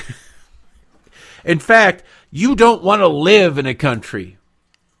 In fact, you don't want to live in a country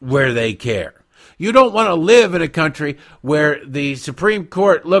where they care. You don't want to live in a country where the Supreme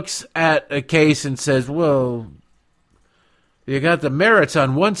Court looks at a case and says, well, you got the merits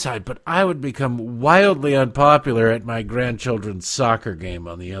on one side, but I would become wildly unpopular at my grandchildren's soccer game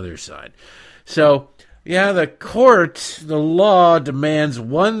on the other side. So, yeah, the court, the law demands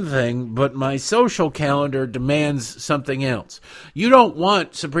one thing, but my social calendar demands something else. You don't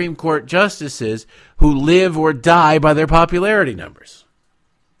want Supreme Court justices who live or die by their popularity numbers.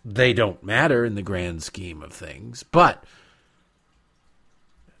 They don't matter in the grand scheme of things, but,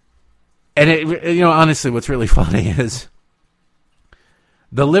 and honestly, what's really funny is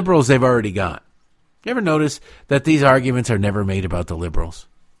the liberals they've already got. You ever notice that these arguments are never made about the liberals?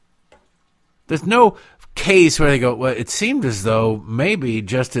 There's no case where they go, well, it seemed as though maybe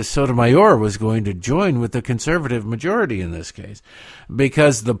Justice Sotomayor was going to join with the conservative majority in this case,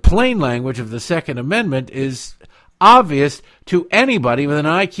 because the plain language of the Second Amendment is obvious to anybody with an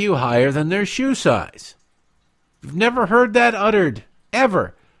IQ higher than their shoe size. You've never heard that uttered,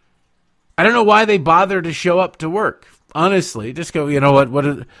 ever. I don't know why they bother to show up to work. Honestly, just go, you know what,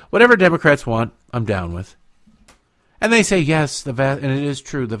 whatever Democrats want, I'm down with. And they say, yes, and it is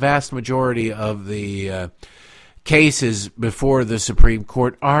true, the vast majority of the cases before the Supreme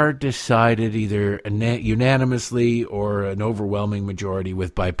Court are decided either unanimously or an overwhelming majority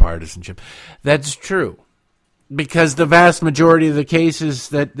with bipartisanship. That's true, because the vast majority of the cases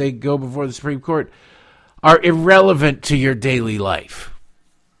that they go before the Supreme Court are irrelevant to your daily life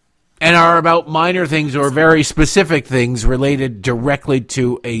and are about minor things or very specific things related directly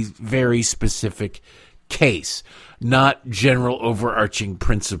to a very specific case, not general overarching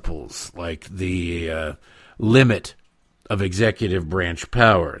principles like the limit of executive branch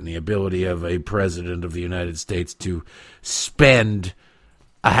power and the ability of a president of the United States to spend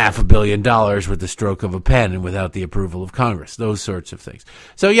 $500 million with the stroke of a pen and without the approval of Congress, those sorts of things.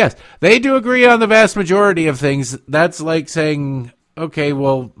 So yes, they do agree on the vast majority of things. That's like saying, okay,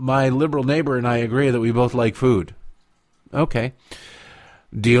 well, my liberal neighbor and I agree that we both like food. Okay.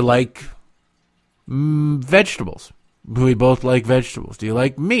 Do you like vegetables? We both like vegetables. Do you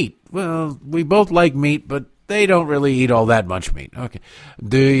like meat? Well, we both like meat, but They don't really eat all that much meat. Okay.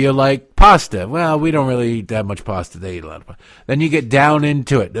 Do you like pasta? Well, we don't really eat that much pasta. They eat a lot of pasta. Then you get down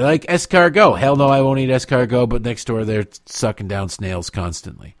into it. They like escargot. Hell no, I won't eat escargot, but next door they're sucking down snails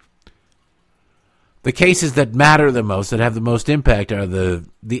constantly. The cases that matter the most, that have the most impact, are the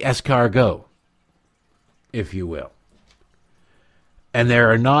escargot, if you will. And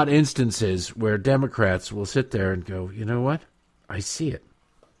there are not instances where Democrats will sit there and go, you know what? I see it.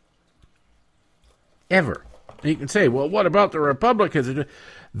 Ever. You can say, well, what about the Republicans?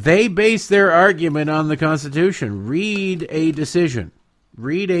 They base their argument on the Constitution. Read a decision.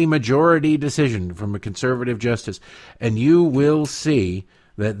 Read a majority decision from a conservative justice, and you will see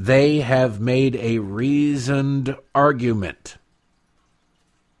that they have made a reasoned argument,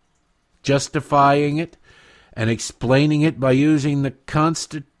 justifying it and explaining it by using the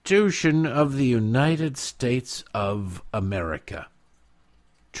Constitution of the United States of America.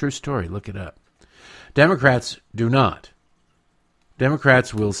 True story. Look it up. Democrats do not.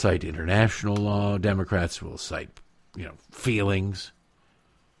 Democrats will cite international law. Democrats will cite, feelings.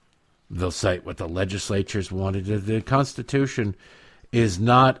 They'll cite what the legislatures wanted. The Constitution is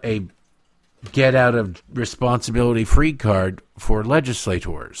not a get-out-of-responsibility-free card for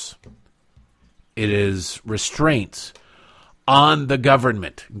legislators. It is restraints on the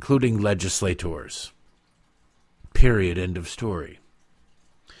government, including legislators. Period. End of story.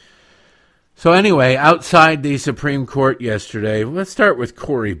 So anyway, outside the Supreme Court yesterday, let's start with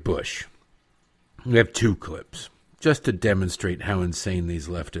Cori Bush. We have two clips, just to demonstrate how insane these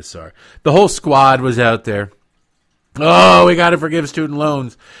leftists are. The whole squad was out there. Oh, we got to forgive student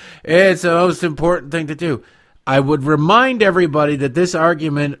loans. It's the most important thing to do. I would remind everybody that this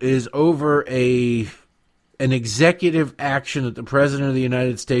argument is over an executive action that the President of the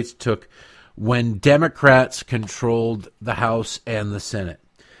United States took when Democrats controlled the House and the Senate.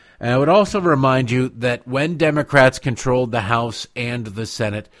 And I would also remind you that when Democrats controlled the House and the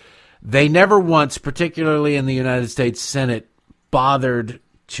Senate, they never once, particularly in the United States Senate, bothered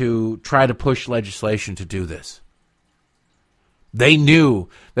to try to push legislation to do this. They knew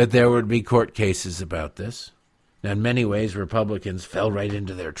that there would be court cases about this. In many ways, Republicans fell right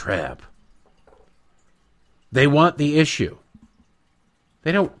into their trap. They want the issue.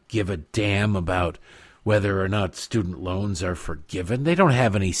 They don't give a damn about whether or not student loans are forgiven. They don't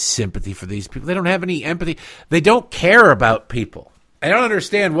have any sympathy for these people. They don't have any empathy. They don't care about people. I don't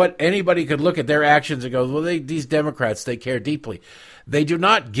understand what anybody could look at their actions and go, well, these Democrats, they care deeply. They do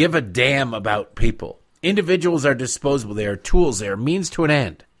not give a damn about people. Individuals are disposable. They are tools. They are means to an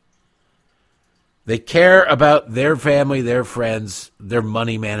end. They care about their family, their friends, their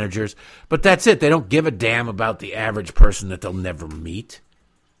money managers. But that's it. They don't give a damn about the average person that they'll never meet,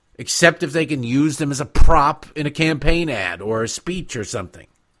 except if they can use them as a prop in a campaign ad or a speech or something.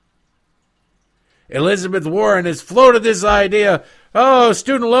 Elizabeth Warren has floated this idea,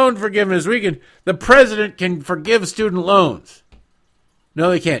 student loan forgiveness. The president can forgive student loans. No,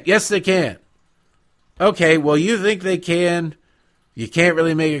 they can't. Yes, they can. Okay, well, you think they can. You can't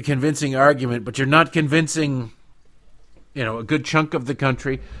really make a convincing argument, but you're not convincing, a good chunk of the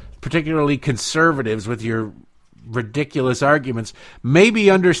country, particularly conservatives with your ridiculous arguments. Maybe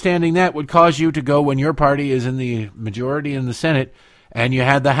understanding that would cause you to go, when your party is in the majority in the Senate and you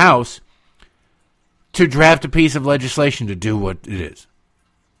had the House, to draft a piece of legislation to do what it is.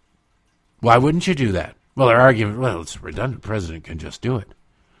 Why wouldn't you do that? Well, their argument, it's redundant. The president can just do it.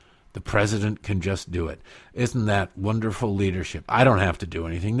 The president can just do it. Isn't that wonderful leadership? I don't have to do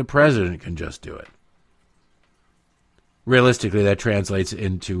anything. The president can just do it. Realistically, that translates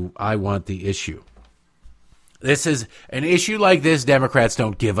into, I want the issue. This is an issue like this. Democrats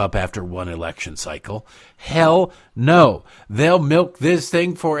don't give up after one election cycle. Hell no. They'll milk this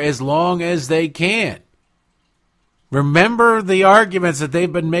thing for as long as they can. Remember the arguments that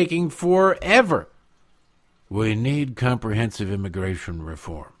they've been making forever. We need comprehensive immigration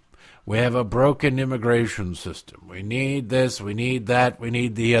reform. We have a broken immigration system. We need this, we need that, we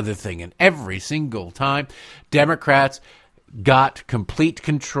need the other thing. And every single time, Democrats got complete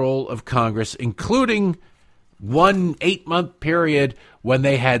control of Congress, including one 8-month period when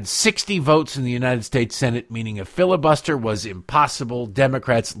they had 60 votes in the United States Senate, meaning a filibuster was impossible.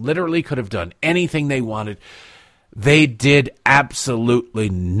 Democrats literally could have done anything they wanted. They did absolutely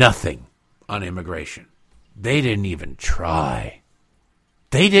nothing on immigration. They didn't even try.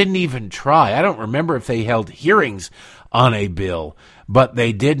 I don't remember if they held hearings on a bill, but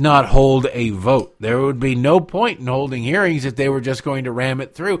they did not hold a vote. There would be no point in holding hearings if they were just going to ram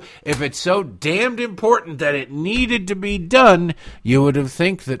it through. If it's so damned important that it needed to be done, you would have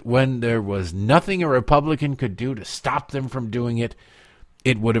think that when there was nothing a Republican could do to stop them from doing it,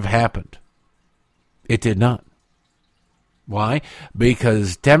 it would have happened. It did not. Why?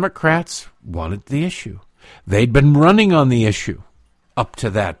 Because Democrats wanted the issue. They'd been running on the issue up to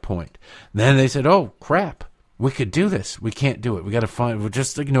that point. Then they said, oh, crap, we could do this. We can't do it. We'll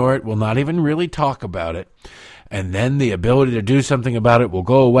just ignore it. We'll not even really talk about it. And then the ability to do something about it will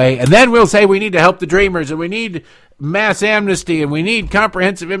go away. And then we'll say we need to help the Dreamers, and we need mass amnesty, and we need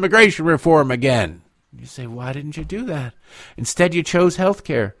comprehensive immigration reform again. You say, why didn't you do that? Instead, you chose health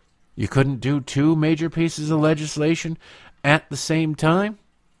care. You couldn't do two major pieces of legislation at the same time?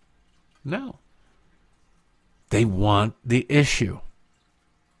 No. They want the issue.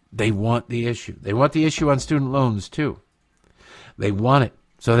 They want the issue. They want the issue on student loans, too. They want it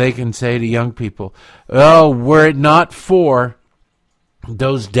so they can say to young people, oh, were it not for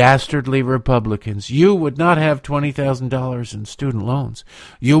those dastardly Republicans, you would not have $20,000 in student loans.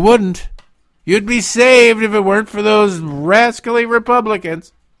 You wouldn't. You'd be saved if it weren't for those rascally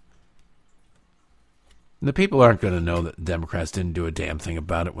Republicans. And the people aren't going to know that the Democrats didn't do a damn thing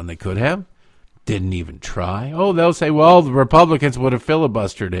about it when they could have. Didn't even try. Oh, they'll say, well, the Republicans would have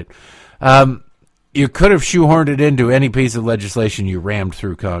filibustered it. You could have shoehorned it into any piece of legislation you rammed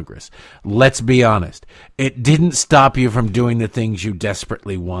through Congress. Let's be honest. It didn't stop you from doing the things you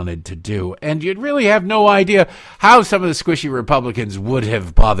desperately wanted to do. And you'd really have no idea how some of the squishy Republicans would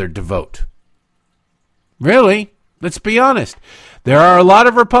have bothered to vote. Really? Let's be honest. There are a lot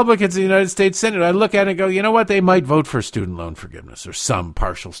of Republicans in the United States Senate. I look at it and go, you know what? They might vote for student loan forgiveness or some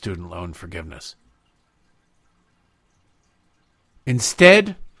partial student loan forgiveness.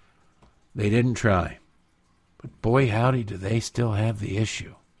 Instead, they didn't try. But boy, howdy, do they still have the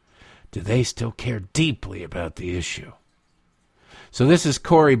issue. Do they still care deeply about the issue? So this is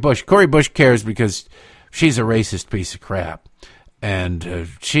Cori Bush. Cori Bush cares because she's a racist piece of crap. And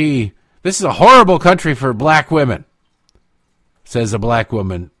this is a horrible country for black women, says a black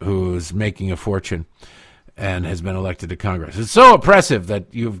woman who's making a fortune and has been elected to Congress. It's so oppressive that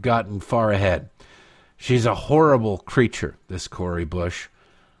you've gotten far ahead. She's a horrible creature, this Cori Bush.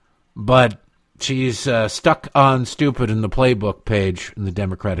 But she's stuck on stupid in the playbook page in the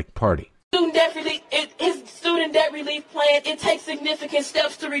Democratic Party. His student debt relief plan, it takes significant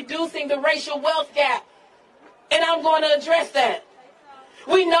steps to reducing the racial wealth gap. And I'm going to address that.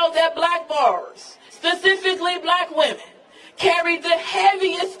 We know that black borrowers, specifically black women, carry the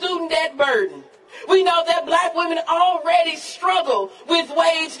heaviest student debt burden. We know that black women already struggle with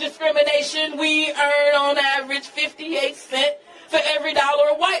wage discrimination. We earn on average 58 cents for every dollar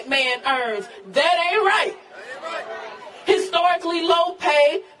a white man earns. That ain't right. Historically low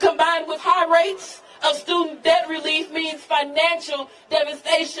pay combined with high rates of student debt relief means financial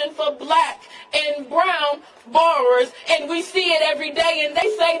devastation for black and brown borrowers, and we see it every day, and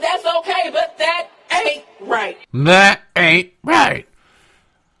they say that's okay, but that ain't right. That ain't right.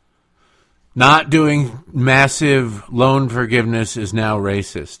 Not doing massive loan forgiveness is now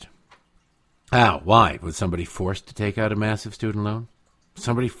racist. How? Why? Was somebody forced to take out a massive student loan?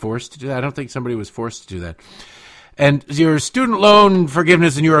 Somebody forced to do that? I don't think somebody was forced to do that. And your student loan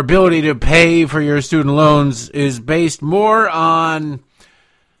forgiveness and your ability to pay for your student loans is based more on,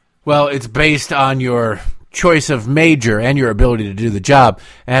 well, it's based on your choice of major and your ability to do the job.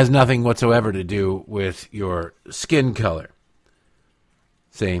 It has nothing whatsoever to do with your skin color.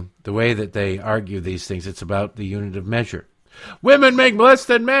 See, the way that they argue these things, it's about the unit of measure. Women make less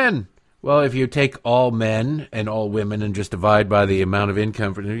than men. Well, if you take all men and all women and just divide by the amount of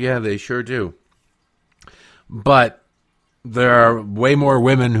income, yeah, they sure do. But there are way more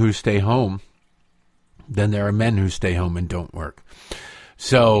women who stay home than there are men who stay home and don't work.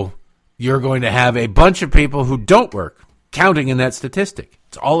 So you're going to have a bunch of people who don't work counting in that statistic.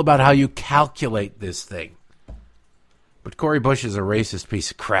 It's all about how you calculate this thing. But Cori Bush is a racist piece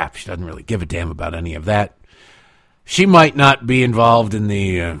of crap. She doesn't really give a damn about any of that. She might not be involved in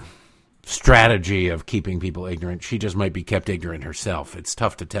the strategy of keeping people ignorant. She just might be kept ignorant herself. It's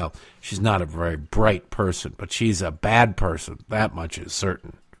tough to tell. She's not a very bright person, but she's a bad person. That much is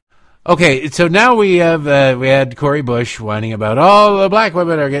certain. Okay, so now we had Cori Bush whining about, oh, the black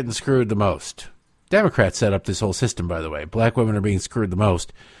women are getting screwed the most. Democrats set up this whole system, by the way. Black women are being screwed the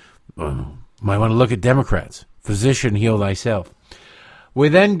most. Might want to look at Democrats. Physician, heal thyself. We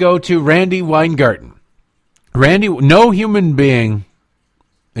then go to Randi Weingarten. No human being,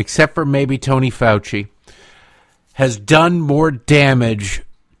 except for maybe Tony Fauci, has done more damage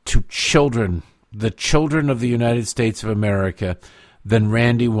to children, the children of the United States of America, than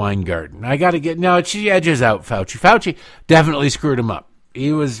Randi Weingarten. She edges out Fauci. Fauci definitely screwed him up.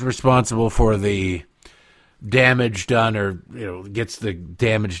 He was responsible for the damage done, or gets the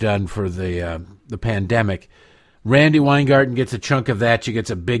damage done for the pandemic. Randi Weingarten gets a chunk of that. She gets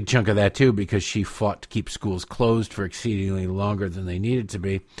a big chunk of that, too, because she fought to keep schools closed for exceedingly longer than they needed to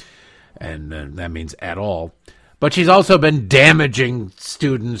be. And that means at all. But she's also been damaging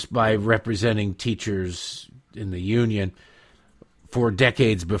students by representing teachers in the union for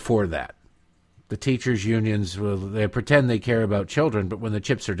decades before that. The teachers' unions, they pretend they care about children, but when the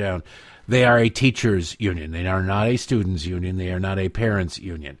chips are down, they are a teachers' union. They are not a students' union. They are not a parents'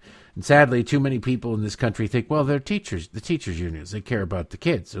 union. And sadly, too many people in this country think, well, they're teachers, the teachers' unions. They care about the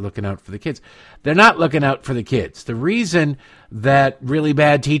kids. They're looking out for the kids. They're not looking out for the kids. The reason that really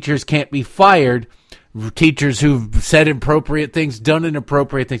bad teachers can't be fired, teachers who've said inappropriate things, done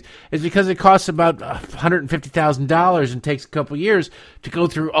inappropriate things, is because it costs about $150,000 and takes a couple years to go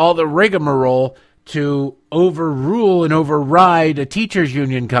through all the rigmarole to overrule and override a teachers'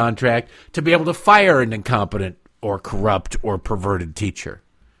 union contract to be able to fire an incompetent or corrupt or perverted teacher.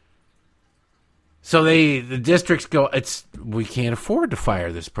 So the districts go, we can't afford to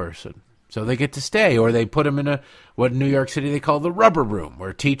fire this person. So they get to stay, or they put them in what in New York City they call the rubber room,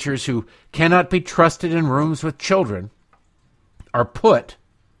 where teachers who cannot be trusted in rooms with children are put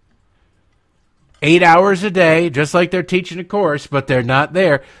 8 hours a day, just like they're teaching a course, but they're not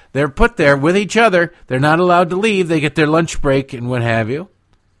there. They're put there with each other. They're not allowed to leave. They get their lunch break and what have you.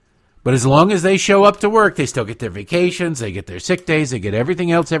 But as long as they show up to work, they still get their vacations, they get their sick days, they get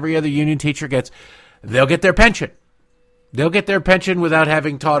everything else every other union teacher gets. They'll get their pension. They'll get their pension without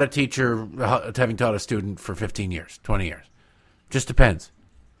having taught a student for 15 years, 20 years. Just depends.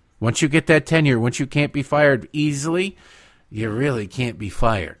 Once you get that tenure, once you can't be fired easily, you really can't be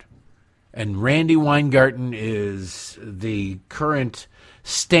fired. And Randi Weingarten is the current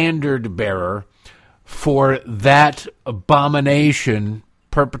standard bearer for that abomination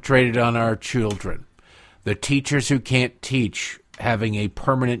perpetrated on our children. The teachers who can't teach having a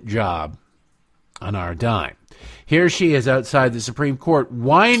permanent job on our dime. Here she is outside the Supreme Court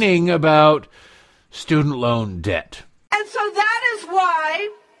whining about student loan debt. And so that is why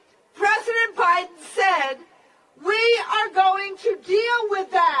President Biden said we are going to deal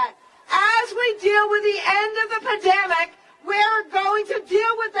with that. As we deal with the end of the pandemic, we're going to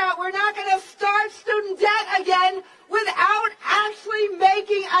deal with that. We're not going to start student debt again without actually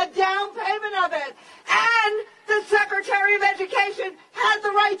making a down payment of it. And the Secretary of Education had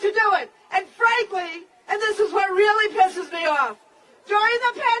the right to do it. And frankly, and this is what really pisses me off, during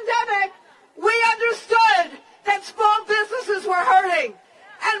the pandemic, we understood that small businesses were hurting.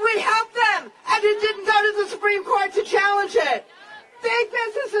 And we helped them. And it didn't go to the Supreme Court to challenge it. Big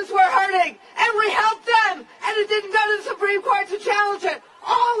businesses were hurting, and we helped them, and it didn't go to the Supreme Court to challenge it.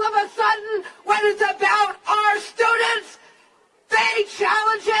 All of a sudden, when it's about our students, they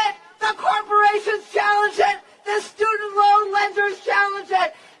challenge it, the corporations challenge it, the student loan lenders challenge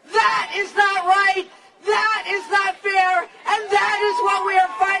it. That is not right. That is not fair, and that is what we are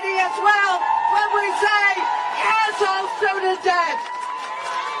fighting as well when we say cancel student debt.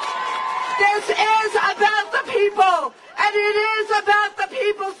 This is about the people. And it is about the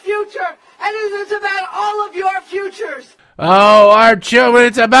people's future. And it is about all of your futures. Oh, our children.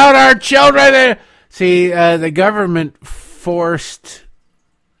 It's about our children. See, the government forced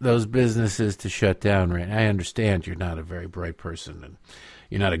those businesses to shut down. Right? I understand you're not a very bright person. And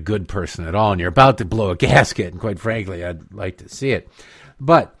you're not a good person at all. And you're about to blow a gasket. And quite frankly, I'd like to see it.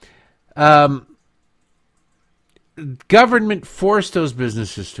 But government forced those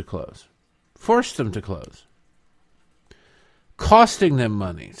businesses to close. Forced them to close. Costing them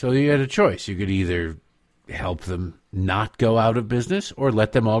money. So you had a choice. You could either help them not go out of business or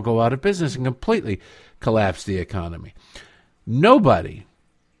let them all go out of business and completely collapse the economy. Nobody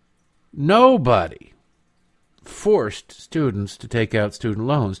forced students to take out student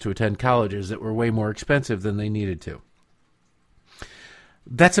loans to attend colleges that were way more expensive than they needed to.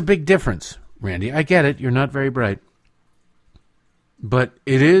 That's a big difference, Randi. I get it. You're not very bright. But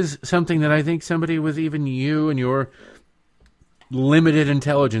it is something that I think somebody with even you and your limited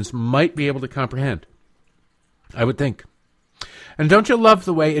intelligence might be able to comprehend. I would think. And don't you love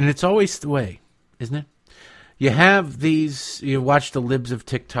the way, and it's always the way, isn't it? You have these, you watch the libs of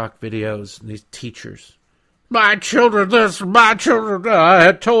TikTok videos, and these teachers. My children this, my children that. I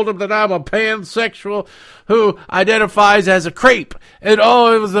had told them that I'm a pansexual who identifies as a crepe. And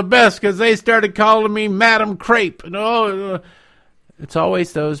it was the best because they started calling me Madam Crepe. And it's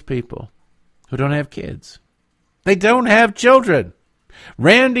always those people who don't have kids. They don't have children.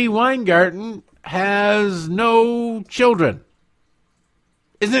 Randi Weingarten has no children.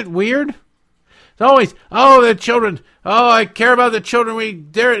 Isn't it weird? It's always, the children. I care about the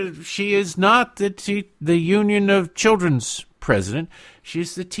children. She is not the Union of Children's president.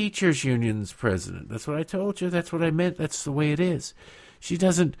 She's the teachers union's president. That's what I told you. That's what I meant. That's the way it is. She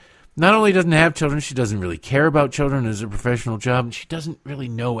not only doesn't have children, she doesn't really care about children as a professional job, and she doesn't really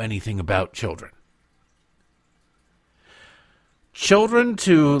know anything about children. Children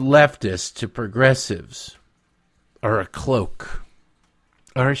to leftists, to progressives, are a cloak,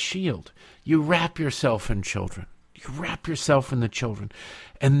 are a shield. You wrap yourself in children. You wrap yourself in the children.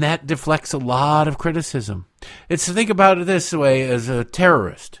 And that deflects a lot of criticism. It's to think about it this way as a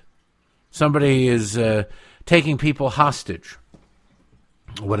terrorist. Somebody is taking people hostage.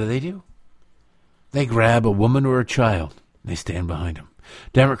 What do? They grab a woman or a child. They stand behind them.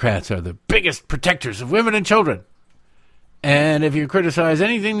 Democrats are the biggest protectors of women and children. And if you criticize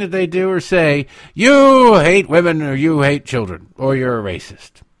anything that they do or say, you hate women or you hate children or you're a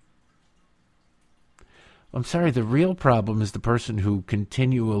racist. I'm sorry, the real problem is the person who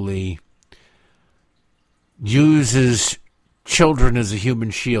continually uses children as a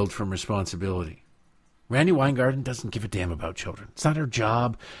human shield from responsibility. Randi Weingarten doesn't give a damn about children. It's not her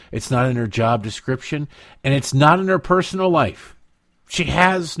job. It's not in her job description. And it's not in her personal life. She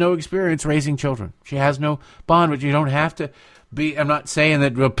has no experience raising children. She has no bond, but you don't have to be, I'm not saying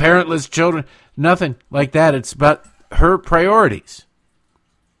that parentless children, nothing like that. It's about her priorities.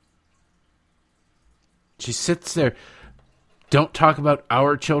 She sits there. Don't talk about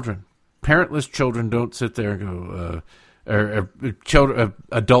our children. Parentless children don't sit there and go, children,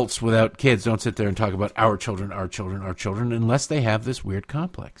 adults without kids don't sit there and talk about our children, unless they have this weird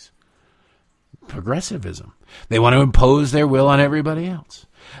complex. Progressivism. They want to impose their will on everybody else.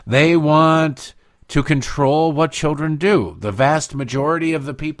 They want to control what children do. The vast majority of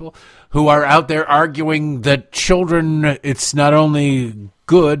the people who are out there arguing that children, it's not only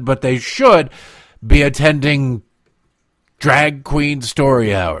good, but they should be attending drag queen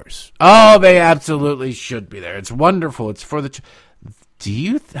story hours. Oh, they absolutely should be there. It's wonderful. It's for the...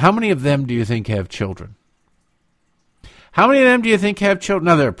 How many of them do you think have children? How many of them do you think have children?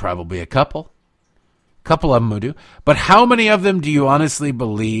 Now, there are probably a couple of them who do. But how many of them do you honestly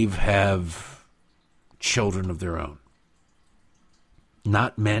believe have children of their own?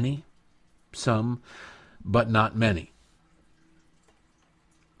 Not many. Some, but not many.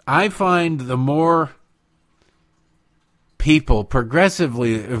 I find the more people,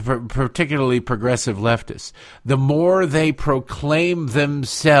 particularly progressive leftists, the more they proclaim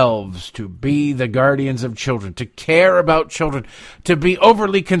themselves to be the guardians of children, to care about children, to be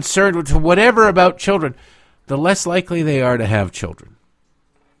overly concerned with whatever about children, the less likely they are to have children.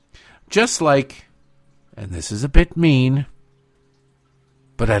 Just like, and this is a bit mean,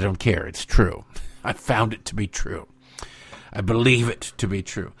 but I don't care, it's true. I found it to be true. I believe it to be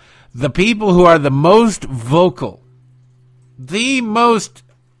true. The people who are the most vocal, the most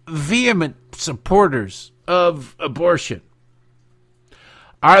vehement supporters of abortion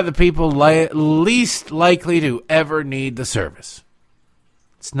are the people least likely to ever need the service.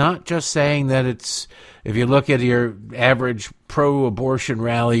 It's not just saying that it's, if you look at your average pro-abortion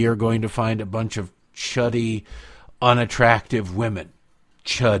rally, you're going to find a bunch of chuddy, unattractive women.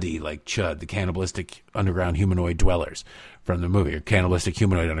 Chuddy, like Chud, the cannibalistic underground humanoid dwellers from the movie, or cannibalistic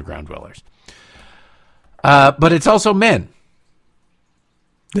humanoid underground dwellers. But it's also men.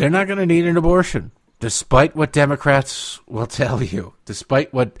 They're not going to need an abortion, despite what Democrats will tell you,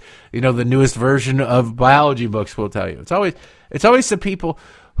 despite what, the newest version of biology books will tell you. It's always the people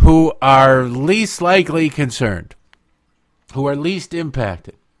who are least likely concerned, who are least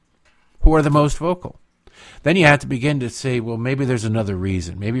impacted, who are the most vocal. Then you have to begin to say, well, maybe there's another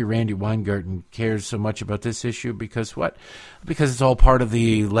reason. Maybe Randi Weingarten cares so much about this issue because what? Because it's all part of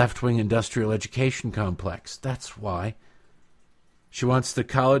the left-wing industrial education complex. That's why. She wants the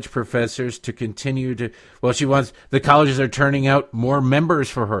college professors to continue to, she wants, the colleges are turning out more members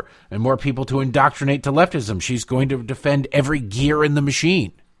for her and more people to indoctrinate to leftism. She's going to defend every gear in the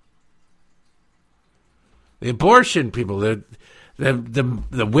machine. The abortion people, the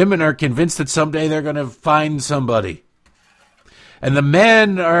women are convinced that someday they're going to find somebody. And the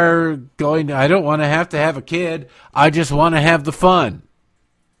men are going, I don't want to have a kid. I just want to have the fun.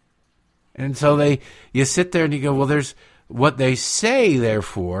 And so you sit there and you go, well, there's what they say,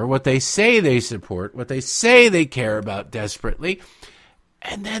 therefore, what they say they support, what they say they care about desperately,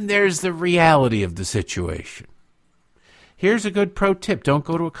 and then there's the reality of the situation. Here's a good pro tip. Don't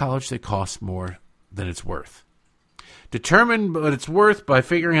go to a college that costs more than it's worth. Determine what it's worth by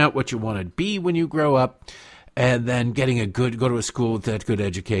figuring out what you want to be when you grow up, and then go to a school with that good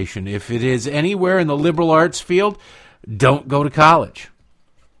education. If it is anywhere in the liberal arts field, don't go to college.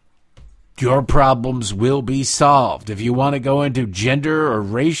 Your problems will be solved. If you want to go into gender or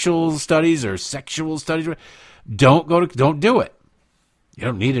racial studies or sexual studies, don't do it. You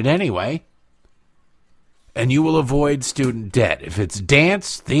don't need it anyway. And you will avoid student debt. If it's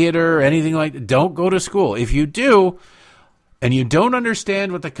dance, theater, anything like that, don't go to school. If you do, and you don't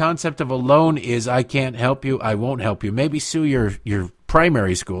understand what the concept of a loan is, I can't help you, I won't help you. Maybe sue your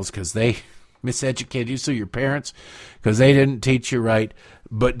primary schools because they miseducated you, sue your parents because they didn't teach you right.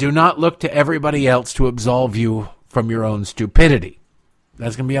 But do not look to everybody else to absolve you from your own stupidity.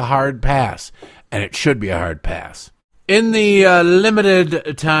 That's going to be a hard pass, and it should be a hard pass. In the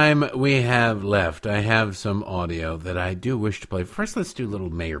limited time we have left, I have some audio that I do wish to play. First, let's do little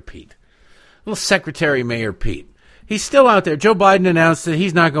Mayor Pete. Little Secretary Mayor Pete. He's still out there. Joe Biden announced that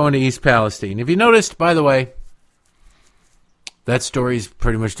he's not going to East Palestine. Have you noticed, by the way, that story's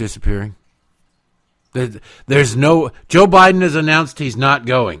pretty much disappearing? There's no... Joe Biden has announced he's not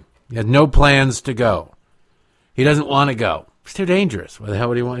going. He has no plans to go. He doesn't want to go. It's too dangerous. What the hell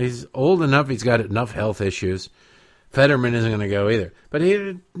would he want? He's old enough. He's got enough health issues. Fetterman isn't going to go either. But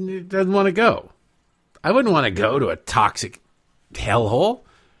he doesn't want to go. I wouldn't want to go to a toxic hellhole.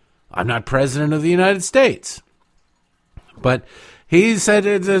 I'm not president of the United States. But he said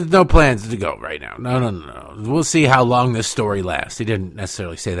there's no plans to go right now. No. We'll see how long this story lasts. He didn't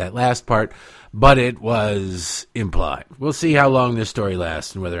necessarily say that last part, but it was implied. We'll see how long this story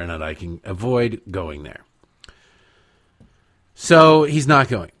lasts and whether or not I can avoid going there. So he's not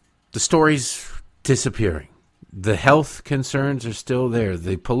going. The story's disappearing. The health concerns are still there.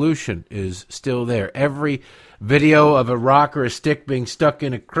 The pollution is still there. Every video of a rock or a stick being stuck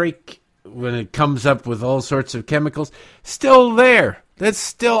in a creek when it comes up with all sorts of chemicals, still there. That's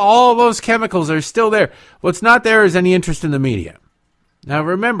still, all those chemicals are still there. What's not there is any interest in the media. Now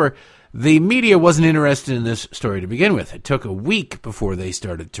remember, the media wasn't interested in this story to begin with. It took a week before they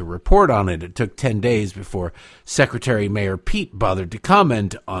started to report on it. It took 10 days before Secretary Mayor Pete bothered to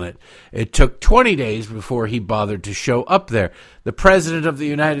comment on it. It took 20 days before he bothered to show up there. The President of the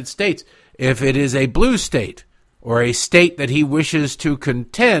United States, if it is a blue state or a state that he wishes to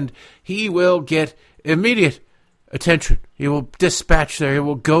contend, he will get immediate attention. He will dispatch there. He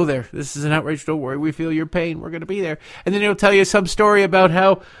will go there. This is an outrage. Don't worry. We feel your pain. We're going to be there. And then he'll tell you some story about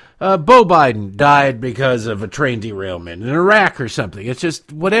how Beau Biden died because of a train derailment in Iraq or something. It's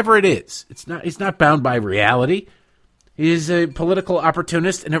just whatever it is. He's not bound by reality. He's a political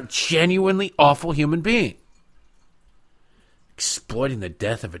opportunist and a genuinely awful human being. Exploiting the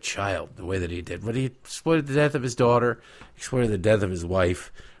death of a child the way that he did. But he exploited the death of his daughter, exploited the death of his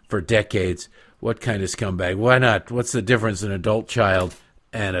wife for decades. What kind of scumbag? Why not? What's the difference in an adult child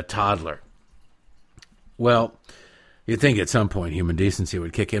and a toddler? Well, you'd think at some point human decency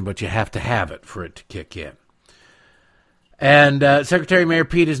would kick in, but you have to have it for it to kick in. And Secretary Mayor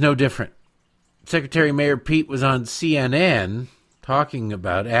Pete is no different. Secretary Mayor Pete was on CNN talking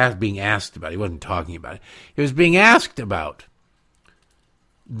about, being asked about, he wasn't talking about it, he was being asked about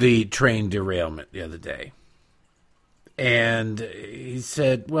the train derailment the other day. And he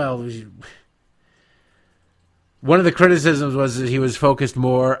said, well, one of the criticisms was that he was focused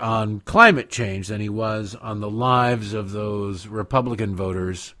more on climate change than he was on the lives of those Republican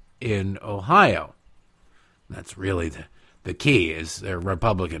voters in Ohio. That's really the key, is they're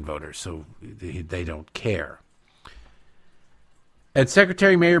Republican voters, so they don't care. And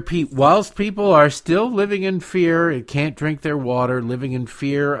Secretary Mayor Pete, whilst people are still living in fear, can't drink their water, living in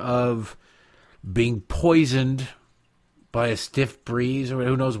fear of being poisoned by a stiff breeze, or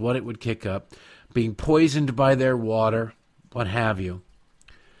who knows what it would kick up, being poisoned by their water, what have you.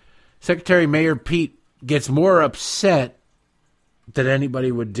 Secretary Mayor Pete gets more upset than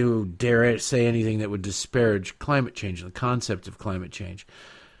anybody would dare say anything that would disparage climate change, the concept of climate change,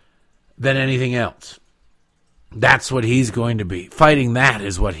 than anything else. That's what he's going to be. Fighting that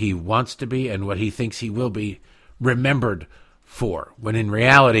is what he wants to be and what he thinks he will be remembered for, when in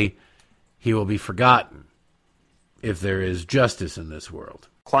reality, he will be forgotten if there is justice in this world.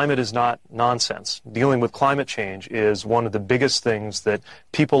 Climate is not nonsense. Dealing with climate change is one of the biggest things that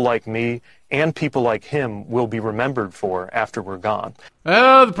people like me and people like him will be remembered for after we're gone.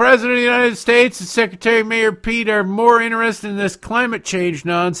 Well, the President of the United States and Secretary Mayor Pete are more interested in this climate change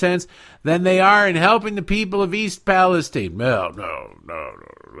nonsense than they are in helping the people of East Palestine. No,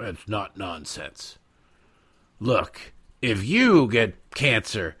 that's not nonsense. Look, if you get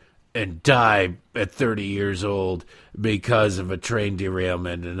cancer and die at 30 years old because of a train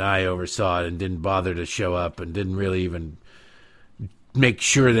derailment, and I oversaw it and didn't bother to show up and didn't really even make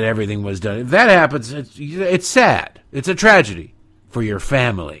sure that everything was done. If that happens, it's sad. It's a tragedy for your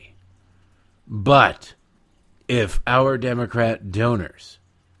family. But if our Democrat donors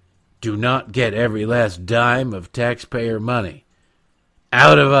do not get every last dime of taxpayer money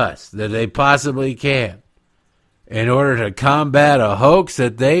out of us that they possibly can, in order to combat a hoax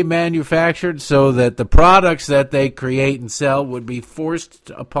that they manufactured so that the products that they create and sell would be forced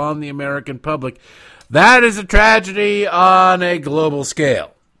upon the American public. That is a tragedy on a global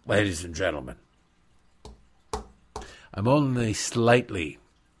scale, ladies and gentlemen. I'm only slightly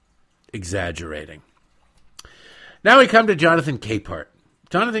exaggerating. Now we come to Jonathan Capehart.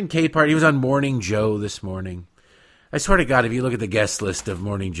 Jonathan Capehart, he was on Morning Joe this morning. I swear to God, if you look at the guest list of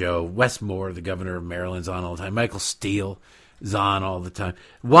Morning Joe, Wes Moore, the governor of Maryland, is on all the time. Michael Steele is on all the time.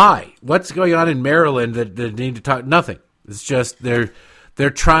 Why? What's going on in Maryland that they need to talk? Nothing. It's just they're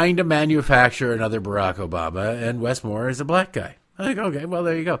trying to manufacture another Barack Obama, and Wes Moore is a black guy. I think, okay, well,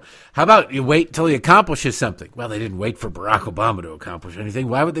 there you go. How about you wait till he accomplishes something? Well, they didn't wait for Barack Obama to accomplish anything.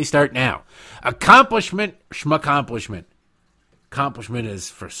 Why would they start now? Accomplishment, schmaccomplishment. Accomplishment is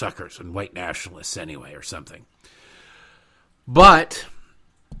for suckers and white nationalists anyway or something. But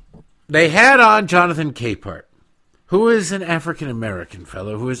they had on Jonathan Capehart, who is an African-American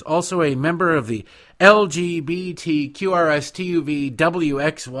fellow who is also a member of the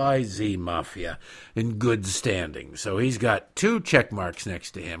LGBTQRSTUVWXYZ mafia in good standing. So he's got 2 check marks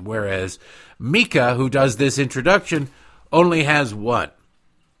next to him, whereas Mika, who does this introduction, only has 1.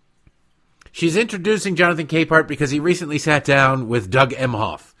 She's introducing Jonathan Capehart because he recently sat down with Doug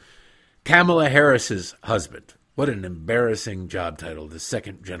Emhoff, Kamala Harris's husband. What an embarrassing job title, the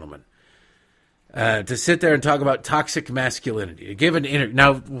second gentleman. To sit there and talk about toxic masculinity. To give an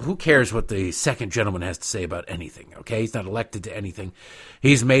Now, who cares what the second gentleman has to say about anything, okay? He's not elected to anything.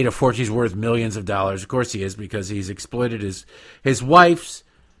 He's made a fortune. He's worth millions of dollars. Of course he is, because he's exploited his wife's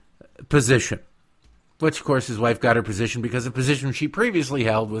position, which, of course, his wife got her position because of a position she previously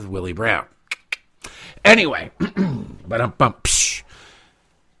held with Willie Brown. Anyway,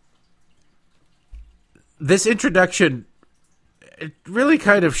 this introduction, it really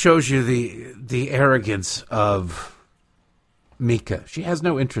kind of shows you the arrogance of Mika. She has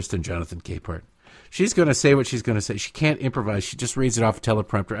no interest in Jonathan Capehart. She's going to say what she's going to say. She can't improvise. She just reads it off a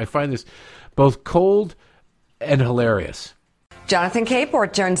teleprompter. I find this both cold and hilarious. Jonathan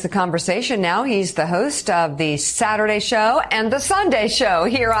Capehart joins the conversation now. He's the host of the Saturday Show and the Sunday Show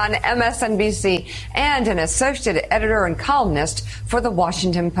here on MSNBC and an associate editor and columnist for the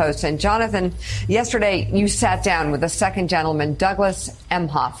Washington Post. And Jonathan, yesterday you sat down with the second gentleman, Douglas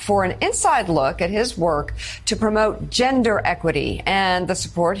Emhoff, for an inside look at his work to promote gender equity and the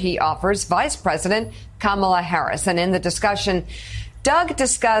support he offers Vice President Kamala Harris. And in the discussion, Doug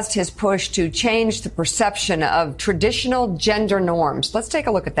discussed his push to change the perception of traditional gender norms. Let's take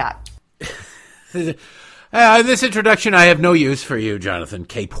a look at that. This introduction, I have no use for you, Jonathan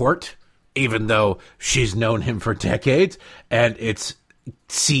Capehart, even though she's known him for decades, and it's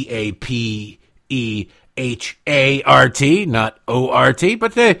Capehart, not O-R-T,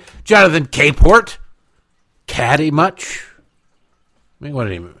 but Jonathan Capehart, catty much? I mean, what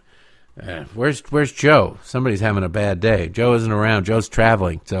did he mean? Where's Joe? Somebody's having a bad day. Joe isn't around. Joe's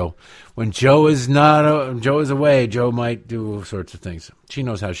traveling. So when Joe is away, Joe might do all sorts of things. She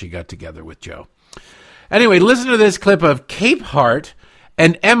knows how she got together with Joe. Anyway, listen to this clip of Capehart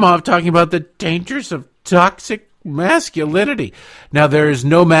and Emhoff talking about the dangers of toxic masculinity. Now, there is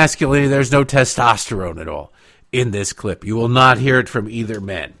no masculinity. There's no testosterone at all in this clip. You will not hear it from either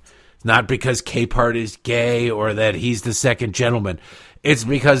man. It's not because Capehart is gay or that he's the second gentleman. It's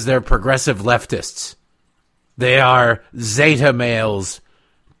because they're progressive leftists. They are Zeta males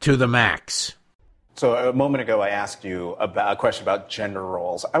to the max. So a moment ago, I asked you about a question about gender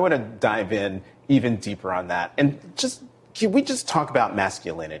roles. I want to dive in even deeper on that. And can we just talk about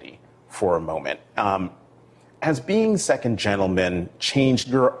masculinity for a moment? Has being second gentleman changed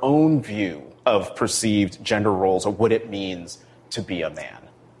your own view of perceived gender roles or what it means to be a man?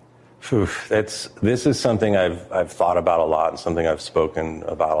 This is something I've thought about a lot and something I've spoken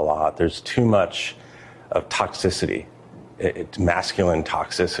about a lot. There's too much of toxicity, masculine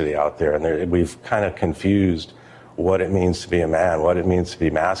toxicity out there, and we've kind of confused what it means to be a man, what it means to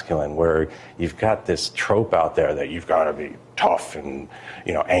be masculine, where you've got this trope out there that you've got to be tough and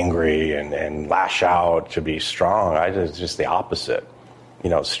angry and lash out to be strong. It's just the opposite.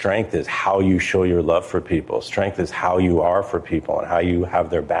 Strength is how you show your love for people. Strength is how you are for people and how you have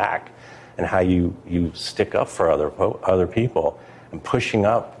their back and how you stick up for other people and pushing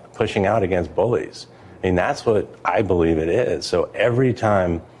out against bullies. I mean, that's what I believe it is. So every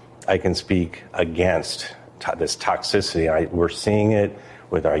time I can speak against this toxicity, we're seeing it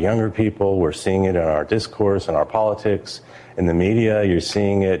with our younger people. We're seeing it in our discourse, in our politics, in the media. You're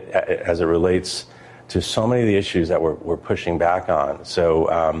seeing it as it relates to so many of the issues that we're pushing back on. So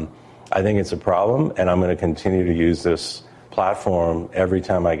I think it's a problem, and I'm going to continue to use this platform every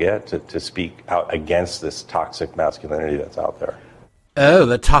time I get to speak out against this toxic masculinity that's out there. Oh,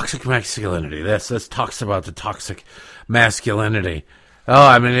 the toxic masculinity. Let's talk about the toxic masculinity. Oh,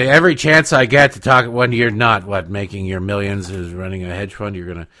 I mean, every chance I get to talk, when you're not, making your millions is running a hedge fund, you're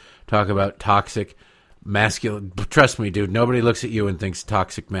going to talk about toxic masculine. Trust me, dude, nobody looks at you and thinks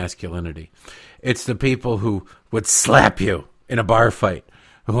toxic masculinity. It's the people who would slap you in a bar fight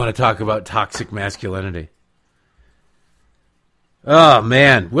who want to talk about toxic masculinity. Oh,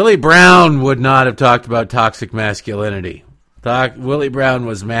 man. Willie Brown would not have talked about toxic masculinity. Willie Brown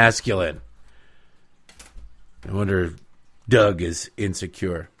was masculine. I wonder... Doug is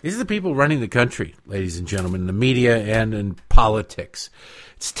insecure. These are the people running the country, ladies and gentlemen, in the media and in politics.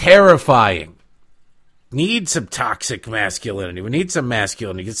 It's terrifying. Need some toxic masculinity. We need some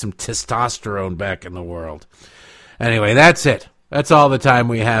masculinity. Get some testosterone back in the world. Anyway, that's it. That's all the time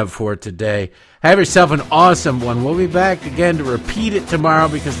we have for today. Have yourself an awesome one. We'll be back again to repeat it tomorrow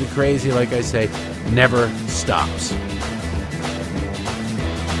because the crazy, like I say, never stops.